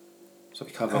fair. So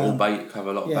we cover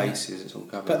a lot of bases. It's all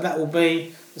covered. But that will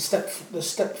be the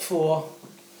step 4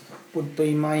 would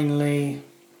be mainly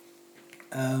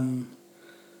the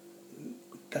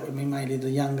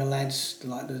younger lads,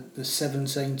 like the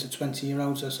 17 to 20 year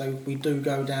olds. So if we do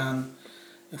go down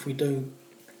as the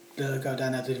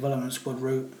development squad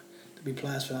route to be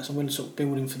players for that, so we're sort of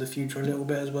building for the future a little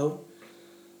bit as well.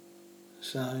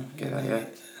 So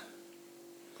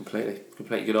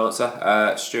completely good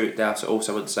answer. Stuart Dowser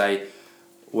also would say,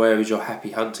 where is your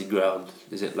happy hunting ground?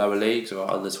 Is it lower leagues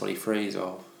or under 23s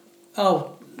or?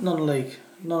 Oh, non-league.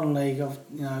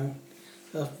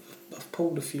 I've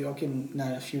pulled a few. I've given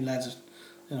a few lads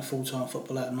full-time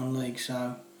football out of non-league.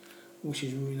 So, which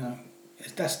is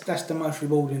that's the most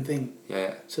rewarding thing.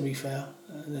 Yeah. To be fair,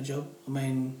 the job. I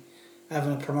mean,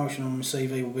 having a promotion on the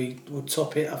CV would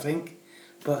top it, I think.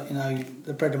 But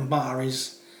the bread and butter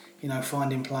is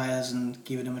finding players and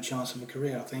giving them a chance of a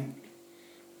career, I think.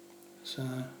 So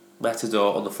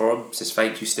Matador on the forum says,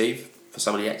 thank you, Steve, for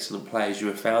some of the excellent players you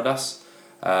have found us.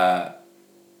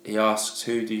 He asks,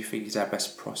 who do you think is our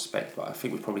best prospect? But I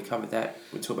think we've probably covered that.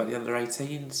 We'll talk about the under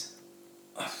 18s.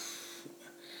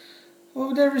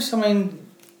 Well, there is, what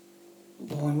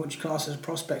you class as a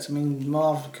prospect?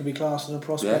 Marv could be classed as a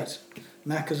prospect. Yeah.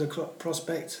 Mac as a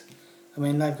prospect.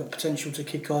 They've got potential to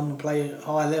kick on and play at a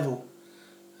high level.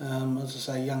 As I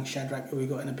say, young Shadrach, who we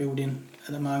got in the building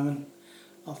at the moment,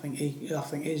 I think he's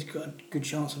got a good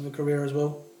chance of a career as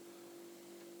well.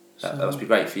 That must be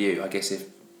great for you. I guess if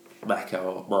Mac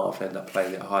or Marv end up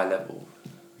playing at a high level, I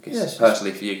guess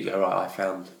personally for you go, right, I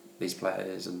found these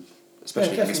players, and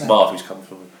especially if it's Marv who's come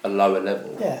from a lower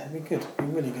level. Yeah, it'd be good. It'd be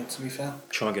really good, to be fair.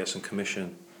 Try and get some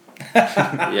commission.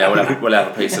 Yeah, we'll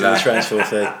have a piece of that. Transfer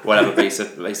fee. We'll have a piece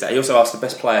of that. He also asked the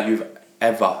best player you've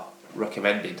ever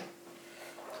recommended.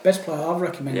 Best player I've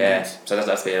recommended. Yeah, so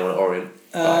that's been on Orient.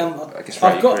 I guess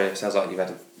throughout your career, sounds like you've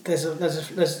had. There's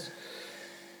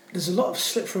a lot of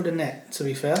slip through the net. To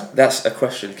be fair, that's a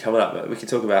question coming up. But we can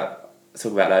talk about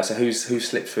that. So who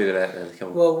slipped through the net then? Come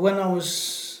on. Well, when I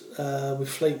was with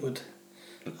Fleetwood,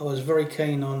 I was very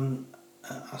keen on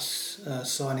us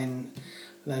signing.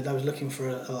 They was looking for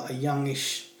a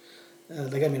youngish.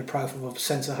 They gave me the profile of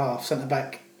centre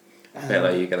back. I feel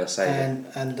like you're going to say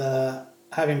that. And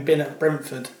having been at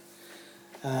Brentford,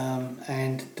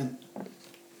 and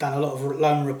done a lot of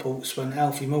loan reports when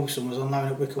Alfie Mawson was on loan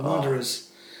at Wycombe Wanderers.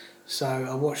 So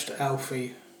I watched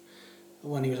Alfie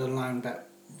when he was on loan about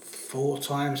 4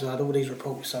 times. I had all these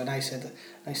reports. So they said,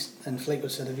 and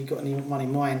Fleetwood said, "Have you got anyone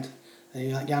in mind?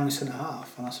 Like young centre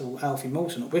half?" And I said, "Well, Alfie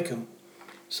Mawson at Wycombe."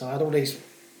 So I had all these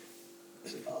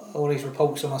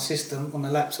reports on my system on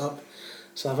the laptop.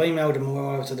 So I've emailed them all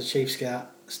over to the chief scout,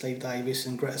 Steve Davis,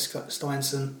 and Greta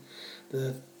Steinson,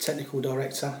 the technical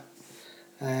director,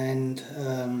 and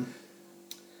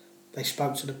they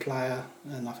spoke to the player,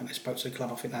 and I think they spoke to the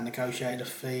club. I think they negotiated a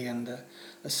fee and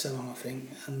a sell-on, I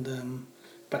think, and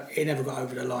but it never got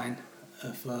over the line.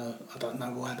 I don't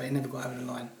know why, but it never got over the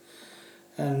line.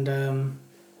 And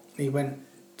he went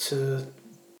to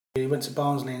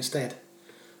Barnsley instead.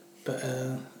 But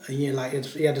a year later,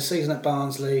 he had a season at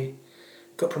Barnsley,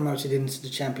 got promoted into the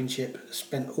Championship,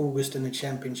 spent August in the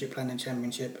Championship, playing in the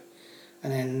Championship,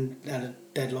 and then had a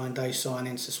deadline day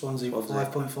signing to Swansea for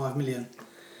 5.5 million.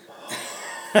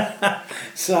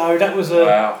 So that was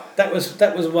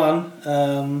that was one.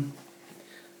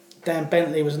 Dan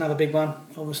Bentley was another big one,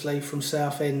 obviously from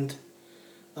Southend.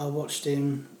 I watched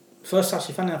him first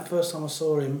time I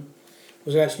saw him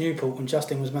was against Newport, and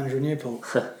Justin was manager of Newport.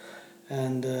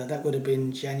 And that would have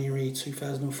been January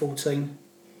 2014.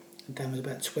 And Dan was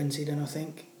about 20 then, I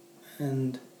think.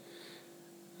 And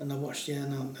I watched,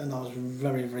 and I was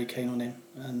very, very keen on him.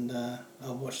 And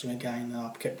I watched him again. And I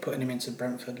kept putting him into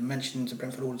Brentford and mentioning him to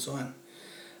Brentford all the time.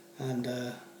 And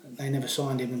they never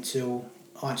signed him until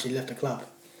I actually left the club.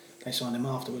 They signed him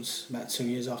afterwards, about 2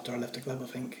 years after I left the club, I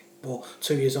think. Or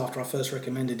 2 years after I first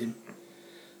recommended him.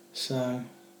 So,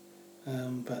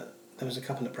 but there was a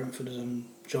couple at Brentford, and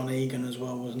John Egan as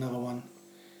well was another one.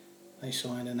 They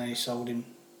signed and they sold him.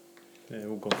 Yeah,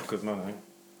 all gone for good money.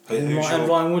 And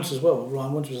Ryan Woods as well.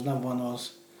 Ryan Woods was another one I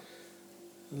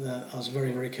was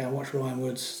very, very keen. I watched Ryan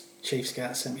Woods, Chief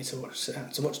Scout sent me to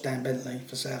watch Dan Bentley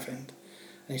for Southend.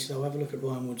 And he said, have a look at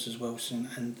Ryan Woods as well soon.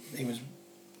 And he was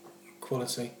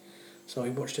quality. So we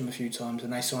watched him a few times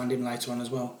and they signed him later on as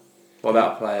well. What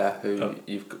about a player who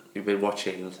you've been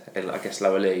watching in, I guess,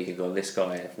 lower league and gone, this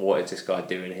guy, what is this guy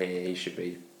doing here? He should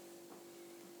be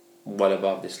well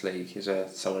above this league. Is there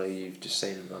someone who you've just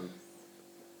seen him run?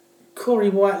 Corey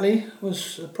Whiteley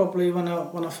was probably when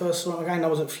I first saw him again. I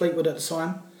was at Fleetwood at the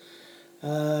time.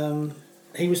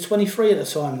 He was 23 at the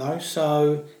time though,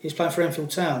 so he was playing for Enfield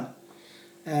Town,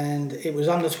 and it was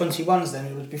under 21s then.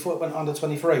 It was before it went under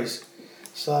 23s,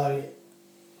 so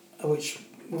which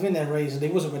within their reason he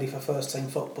wasn't ready for first team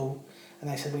football, and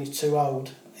they said, well, he's too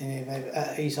old.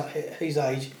 At his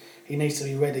age, he needs to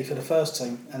be ready for the first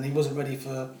team, and he wasn't ready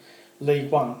for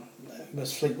League One,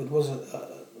 as Fleetwood was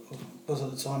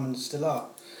at the time and still are.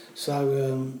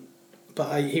 So,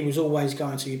 but he was always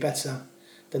going to be better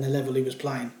than the level he was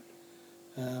playing.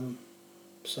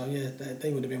 So yeah,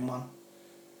 they would have been one,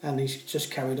 and he's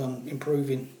just carried on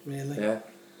improving really. Yeah.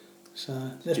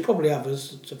 So there's probably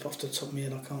others off the top of my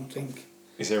head I can't think.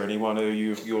 Is there anyone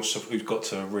who's got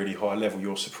to a really high level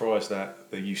you're surprised that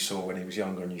you saw when he was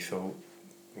younger and you thought?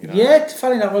 Yeah,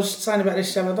 funny enough, I was saying about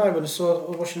this the other day when I was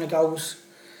watching the goals,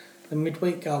 the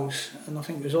midweek goals, and I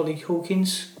think it was Ollie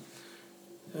Hawkins,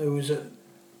 who was at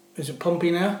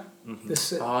Pompey now. Mm-hmm.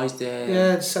 He's there.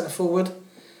 Yeah, the centre forward.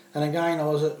 And again, I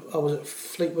was at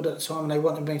Fleetwood at the time, and they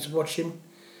wanted me to watch him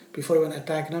before he went to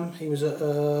Dagenham. He was at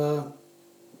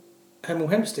Hemel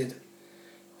Hempstead,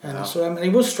 and wow. So he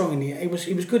was strong in the air.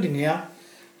 He was good in the air,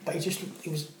 but he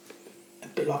was a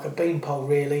bit like a beanpole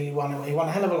really. He won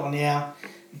a hell of a lot on the air.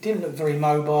 He didn't look very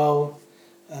mobile.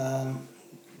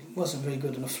 Wasn't very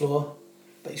good on the floor,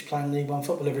 but he's playing League One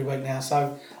football every week now.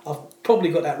 So I've probably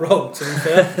got that wrong. To be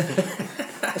fair,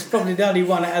 it's probably the only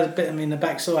one that has bit him in the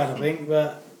backside, I think.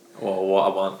 But well, what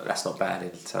I want, that's not bad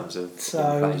in terms of.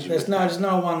 So there's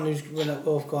no one who's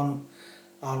gone.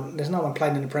 There's no one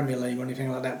playing in the Premier League or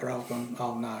anything like that where I've gone.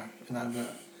 Oh no,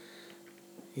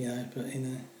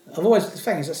 I've always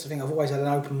that's the thing. I've always had an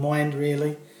open mind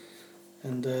really,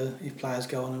 and if players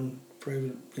go on and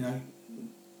prove,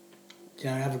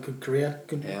 have a good career,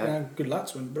 good luck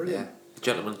to them. Brilliant. Yeah. The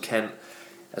gentleman Kent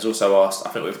has also asked,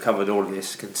 I think we've covered all of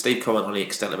this, can Steve comment on the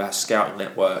extent of our scouting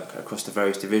network across the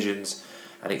various divisions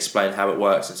and explain how it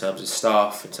works in terms of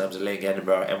staff, in terms of League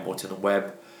Edinburgh, Embleton and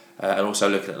Webb, and also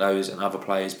looking at those and other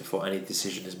players before any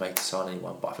decision is made to sign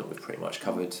anyone. But I think we've pretty much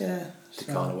covered the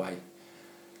kind of way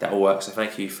that all works. So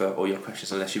thank you for all your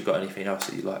questions, unless you've got anything else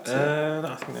that you'd like to... No,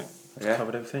 I think that's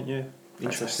covered everything, yeah.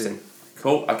 Interesting.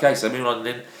 Cool. Okay, so moving on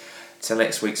then to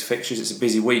next week's fixtures. It's a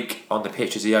busy week on the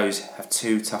pitch as the O's have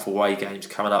 2 tough away games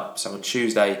coming up. So on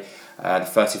Tuesday, the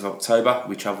 30th of October,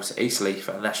 we travel to Eastleigh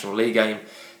for a National League game.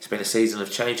 It's been a season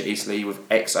of change at Eastleigh, with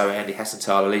ex-O Andy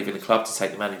Hessenthaler leaving the club to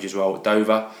take the manager's role at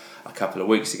Dover a couple of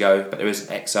weeks ago, but there is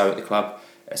an ex-O at the club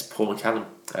as Paul McCallum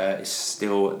is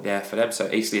still there for them.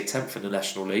 So Eastleigh are 10th in the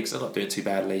National League, so they're not doing too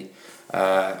badly,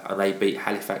 and they beat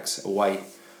Halifax away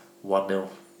 1-0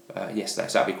 yesterday,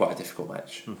 so that'll be quite a difficult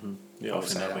match. Mm-hmm. Yeah, I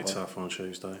think that'll be tough on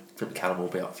Tuesday. I think McCallum will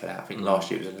be up for that. I think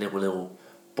last year it was a 0-0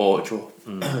 border draw.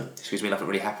 Excuse me, nothing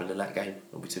really happened in that game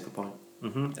when we took a point.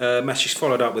 Mm-hmm. Match is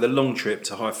followed up with a long trip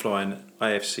to high-flying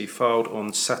AFC Fylde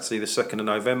on Saturday the 2nd of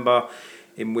November,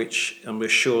 in which I'm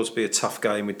sure to be a tough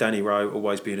game, with Danny Rowe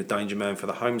always being a danger man for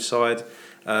the home side.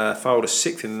 Fylde are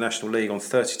 6th in the National League on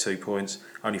 32 points,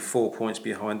 only 4 points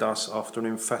behind us after an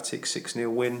emphatic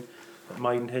 6-0 win at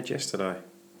Maidenhead yesterday.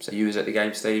 So you was at the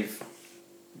game, Steve?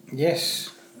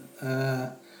 Yes.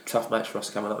 Tough match for us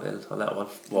coming up then on that one.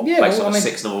 Well, based on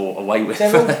 6-0 away with.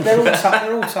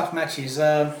 They're all tough matches.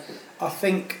 I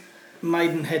think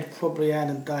Maidenhead probably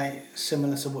had a day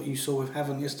similar to what you saw with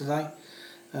Havant yesterday.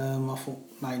 I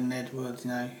thought Maidenhead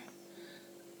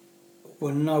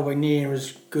were nowhere near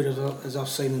as good as I've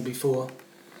seen them before,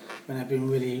 when they've been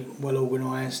really well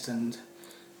organised, and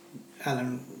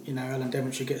Alan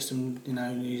Devonshire gets them.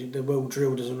 They're well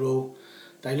drilled as a rule.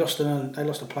 They lost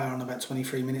a player on about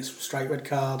 23 minutes, straight red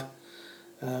card.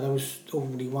 They was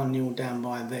already 1-0 down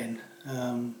by then,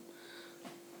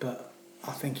 but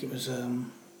I think it was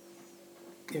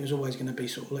always going to be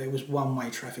it was one-way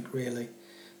traffic really.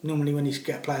 Normally when you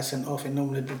get players sent off, it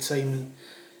normally the team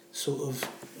sort of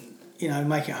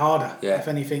make it harder. Yeah. If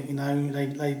anything,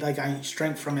 they gain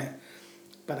strength from it,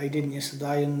 but they didn't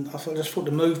yesterday. And I just thought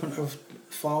the movement of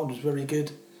Fylde was very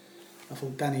good. I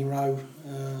thought Danny Rowe,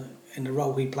 in the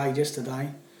role he played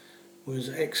yesterday, was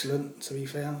excellent. To be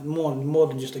fair, more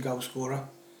than just a goal scorer,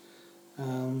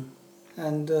 and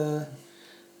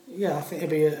Yeah, I think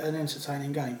it'll be an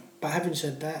entertaining game. But having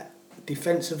said that,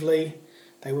 defensively,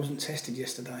 they wasn't tested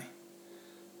yesterday.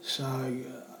 So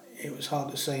it was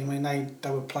hard to see. I mean,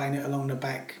 they were playing it along the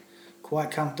back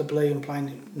quite comfortably and playing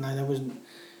it. No, there wasn't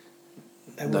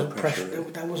pressure.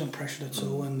 There wasn't pressure at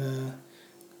all. And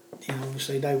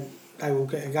obviously they will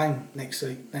get a game next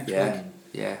week.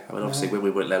 Yeah, I mean, obviously when we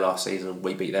went there last season,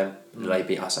 we beat them. They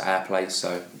beat us at our place,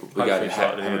 so we're going to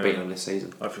haven't beaten them this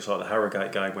season. Hopefully it's like the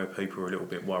Harrogate game where people were a little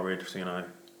bit worried,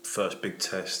 first big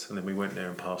test, and then we went there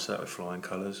and passed out with flying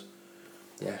colours.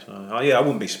 Yeah. So, I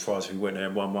wouldn't be surprised if we went there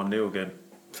and won 1-0 again.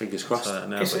 Fingers crossed.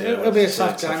 It'll be a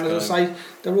tough game. As I say,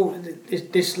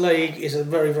 this league is a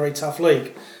very, very tough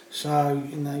league. So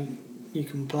you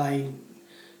can play.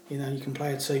 You can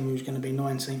play a team who's going to be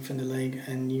 19th in the league,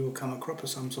 and you will come a cropper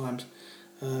sometimes.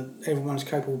 Everyone's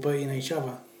capable of beating each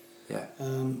other. Yeah.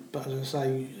 But as I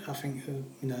say, I think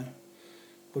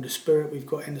with the spirit we've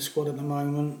got in the squad at the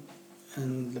moment,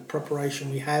 and the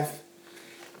preparation we have,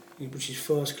 which is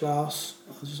first class,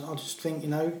 I just think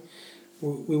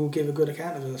we will give a good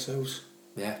account of ourselves.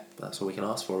 Yeah, that's all we can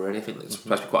ask for, really. I think it's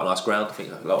supposed to be quite a nice ground. I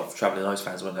think a lot of travelling O's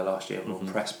fans went there last year and were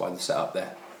impressed by the setup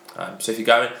there. So if you're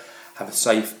going, have a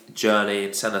safe journey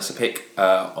and send us a pic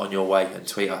on your way and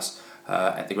tweet us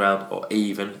at the ground or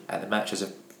even at the match. There's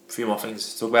a few more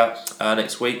things to talk about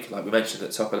next week. Like we mentioned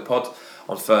at the top of the pod,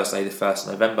 on Thursday the 1st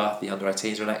of November, the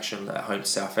under-18s are in action at home to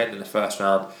Southend in the first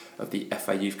round of the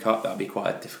FA Youth Cup. That'll be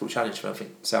quite a difficult challenge for them. I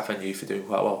think Southend Youth are doing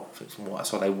quite well. I think from what I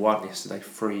saw, they won yesterday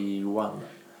 3-1.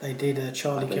 They did.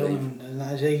 Charlie Kilman,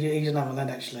 and he's another lad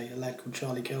actually, a lad called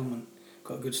Charlie Kilman.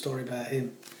 Got a good story about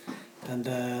him. And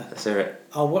let's hear it.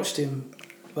 I watched him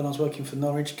when I was working for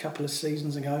Norwich a couple of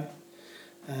seasons ago.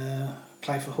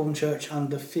 Played for Hornchurch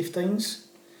under 15s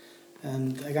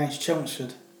and against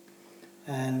Chelmsford.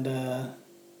 And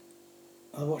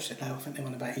I watched it now. I think they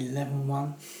won about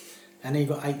 11-1, and he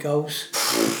got 8 goals.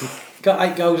 Got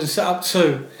 8 goals and set up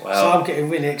 2. Wow. So I'm getting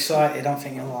really excited. I'm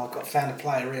thinking, I've found a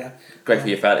player here. Great for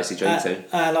your fantasy dream team.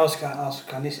 And I was going,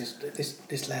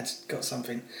 this lad's got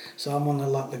something. So I'm on the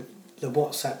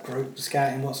WhatsApp group, the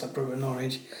scouting WhatsApp group at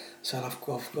Norwich. So I've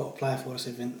got a player for us.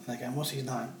 And they're going, what's his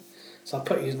name? So I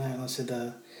put his name and I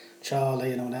said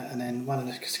Charlie and all that. And then one of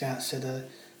the scouts said,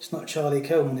 it's not Charlie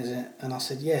Kilman, is it? And I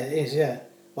said, yeah, it is, yeah.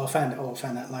 Well, I found that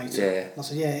later. Yeah. And I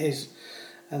said, yeah, it is.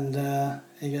 And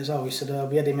he goes, we said,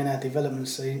 we had him in our development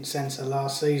centre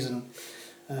last season.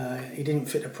 He didn't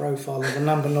fit the profile of a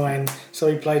number 9, so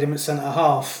he played him at centre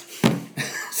half.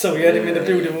 So we had him in the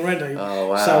building already. Oh,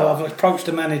 wow. So I've approached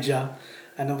the manager,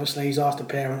 and obviously he's asked the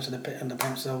parents, and the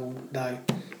parents said,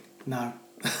 no.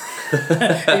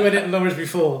 He went into Norwich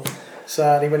before,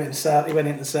 so he went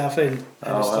into Southend,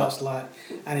 and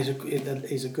and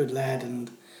he's a good lad,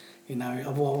 and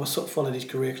I've sort of followed his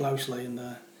career closely, and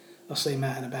I see him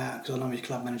out and about because I know his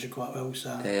club manager quite well.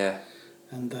 So yeah,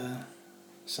 and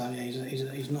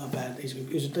he's not a bad. He's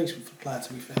a decent player,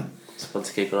 to be fair. It's fun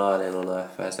to keep an eye on him on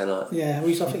Thursday night. Yeah,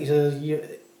 I think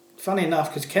funny enough,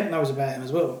 because Kent knows about him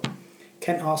as well.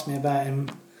 Kent asked me about him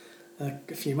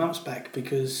a few months back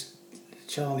because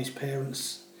Charlie's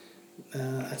parents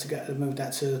moved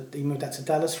out to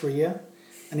Dallas for a year,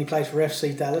 and he played for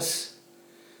FC Dallas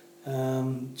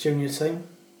junior team,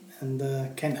 and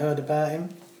Kent heard about him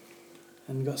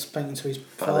and got spoken to his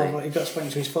father. He got spoken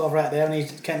to his father out there,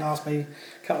 and Kent asked me a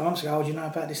couple of months ago, do you know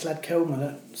about this lad Kilman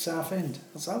at Southend?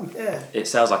 I said, yeah. It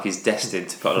sounds like he's destined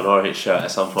to put on an orange shirt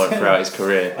at some point throughout his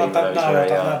career. I don't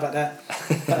know about that.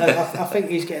 But I think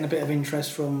he's getting a bit of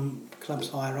interest from clubs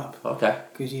higher up. Okay.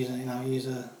 Because he's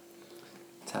a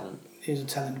talent. He's a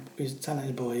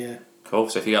talented boy, yeah. Cool.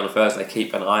 So if you go on Thursday,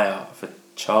 keep an eye out for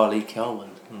Charlie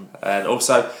Kelman. And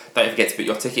also, don't forget to book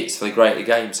your tickets for the Greater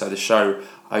Game. So the show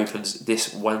opens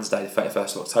this Wednesday, the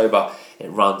 31st of October.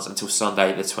 It runs until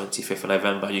Sunday, the 25th of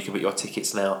November. You can book your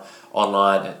tickets now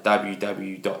online at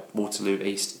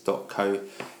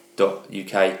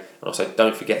www.waterlooeast.co.uk. And also,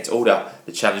 don't forget to order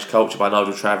The Challenge Culture by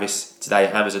Nigel Travis today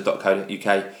at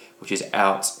amazon.co.uk, which is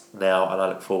out now, and I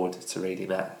look forward to reading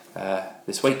that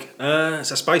this week. So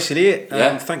that's basically it.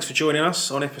 Yeah. Thanks for joining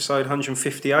us on episode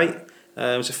 158.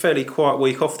 It was a fairly quiet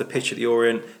week off the pitch at the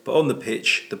Orient, but on the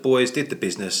pitch, the boys did the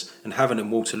business, and Havant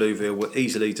and Waterlooville were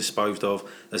easily disposed of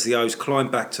as the O's climbed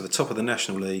back to the top of the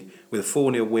National League with a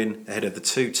 4-0 win ahead of the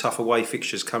 2 tough away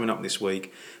fixtures coming up this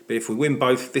week. But if we win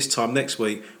both this time next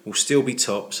week, we'll still be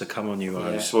top, so come on you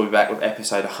O's. Yes, we'll be back with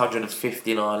episode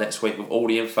 159 next week with all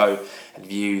the info and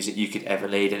views that you could ever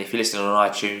need. And if you're listening on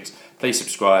iTunes, please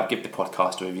subscribe, give the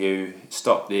podcast a review,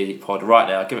 stop the pod right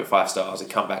now, give it 5 stars and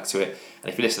come back to it.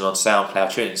 And if you're listening on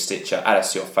SoundCloud, tune in Stitcher, add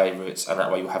us to your favourites, and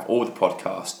that way you'll have all the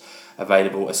podcasts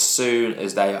available as soon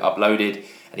as they are uploaded.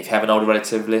 And if you have an older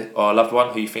relative or a loved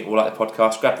one who you think will like the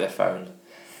podcast, grab their phone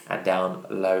and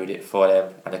download it for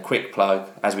them. And a quick plug,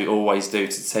 as we always do,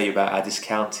 to tell you about our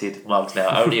discounted mugs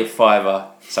now. Only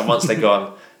 $5, so once they're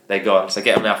gone, they're gone. So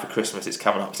get them now for Christmas. It's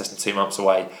coming up. It's less than 2 months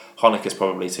away. Hanukkah's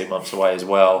probably 2 months away as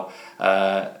well.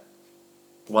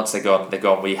 Once they're gone, they're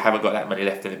gone. We haven't got that many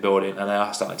left in the building, and they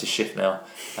are starting to shift now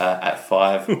at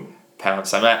 £5.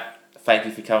 So Matt, thank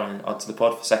you for coming onto the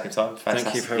pod for the second time. Fantastic.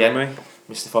 Thank you for having me.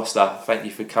 Mr. Foster, thank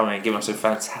you for coming and giving us a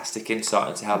fantastic insight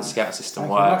into how the scout system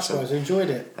Thank works. you much, guys. I enjoyed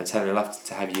it. And Tony, I'd love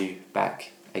to have you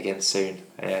back again soon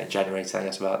in January, telling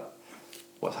us about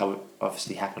what's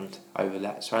obviously happened over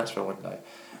that transfer window.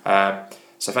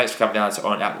 So thanks for coming down to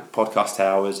Orient Outlook Podcast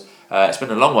Towers. It's been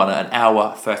a long one, an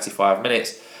hour 35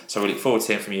 minutes. So we look forward to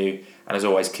hearing from you. And as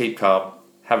always, keep calm,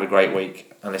 have a great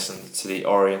week, and listen to the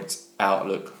Orient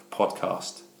Outlook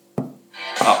Podcast.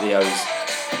 Up the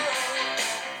O's.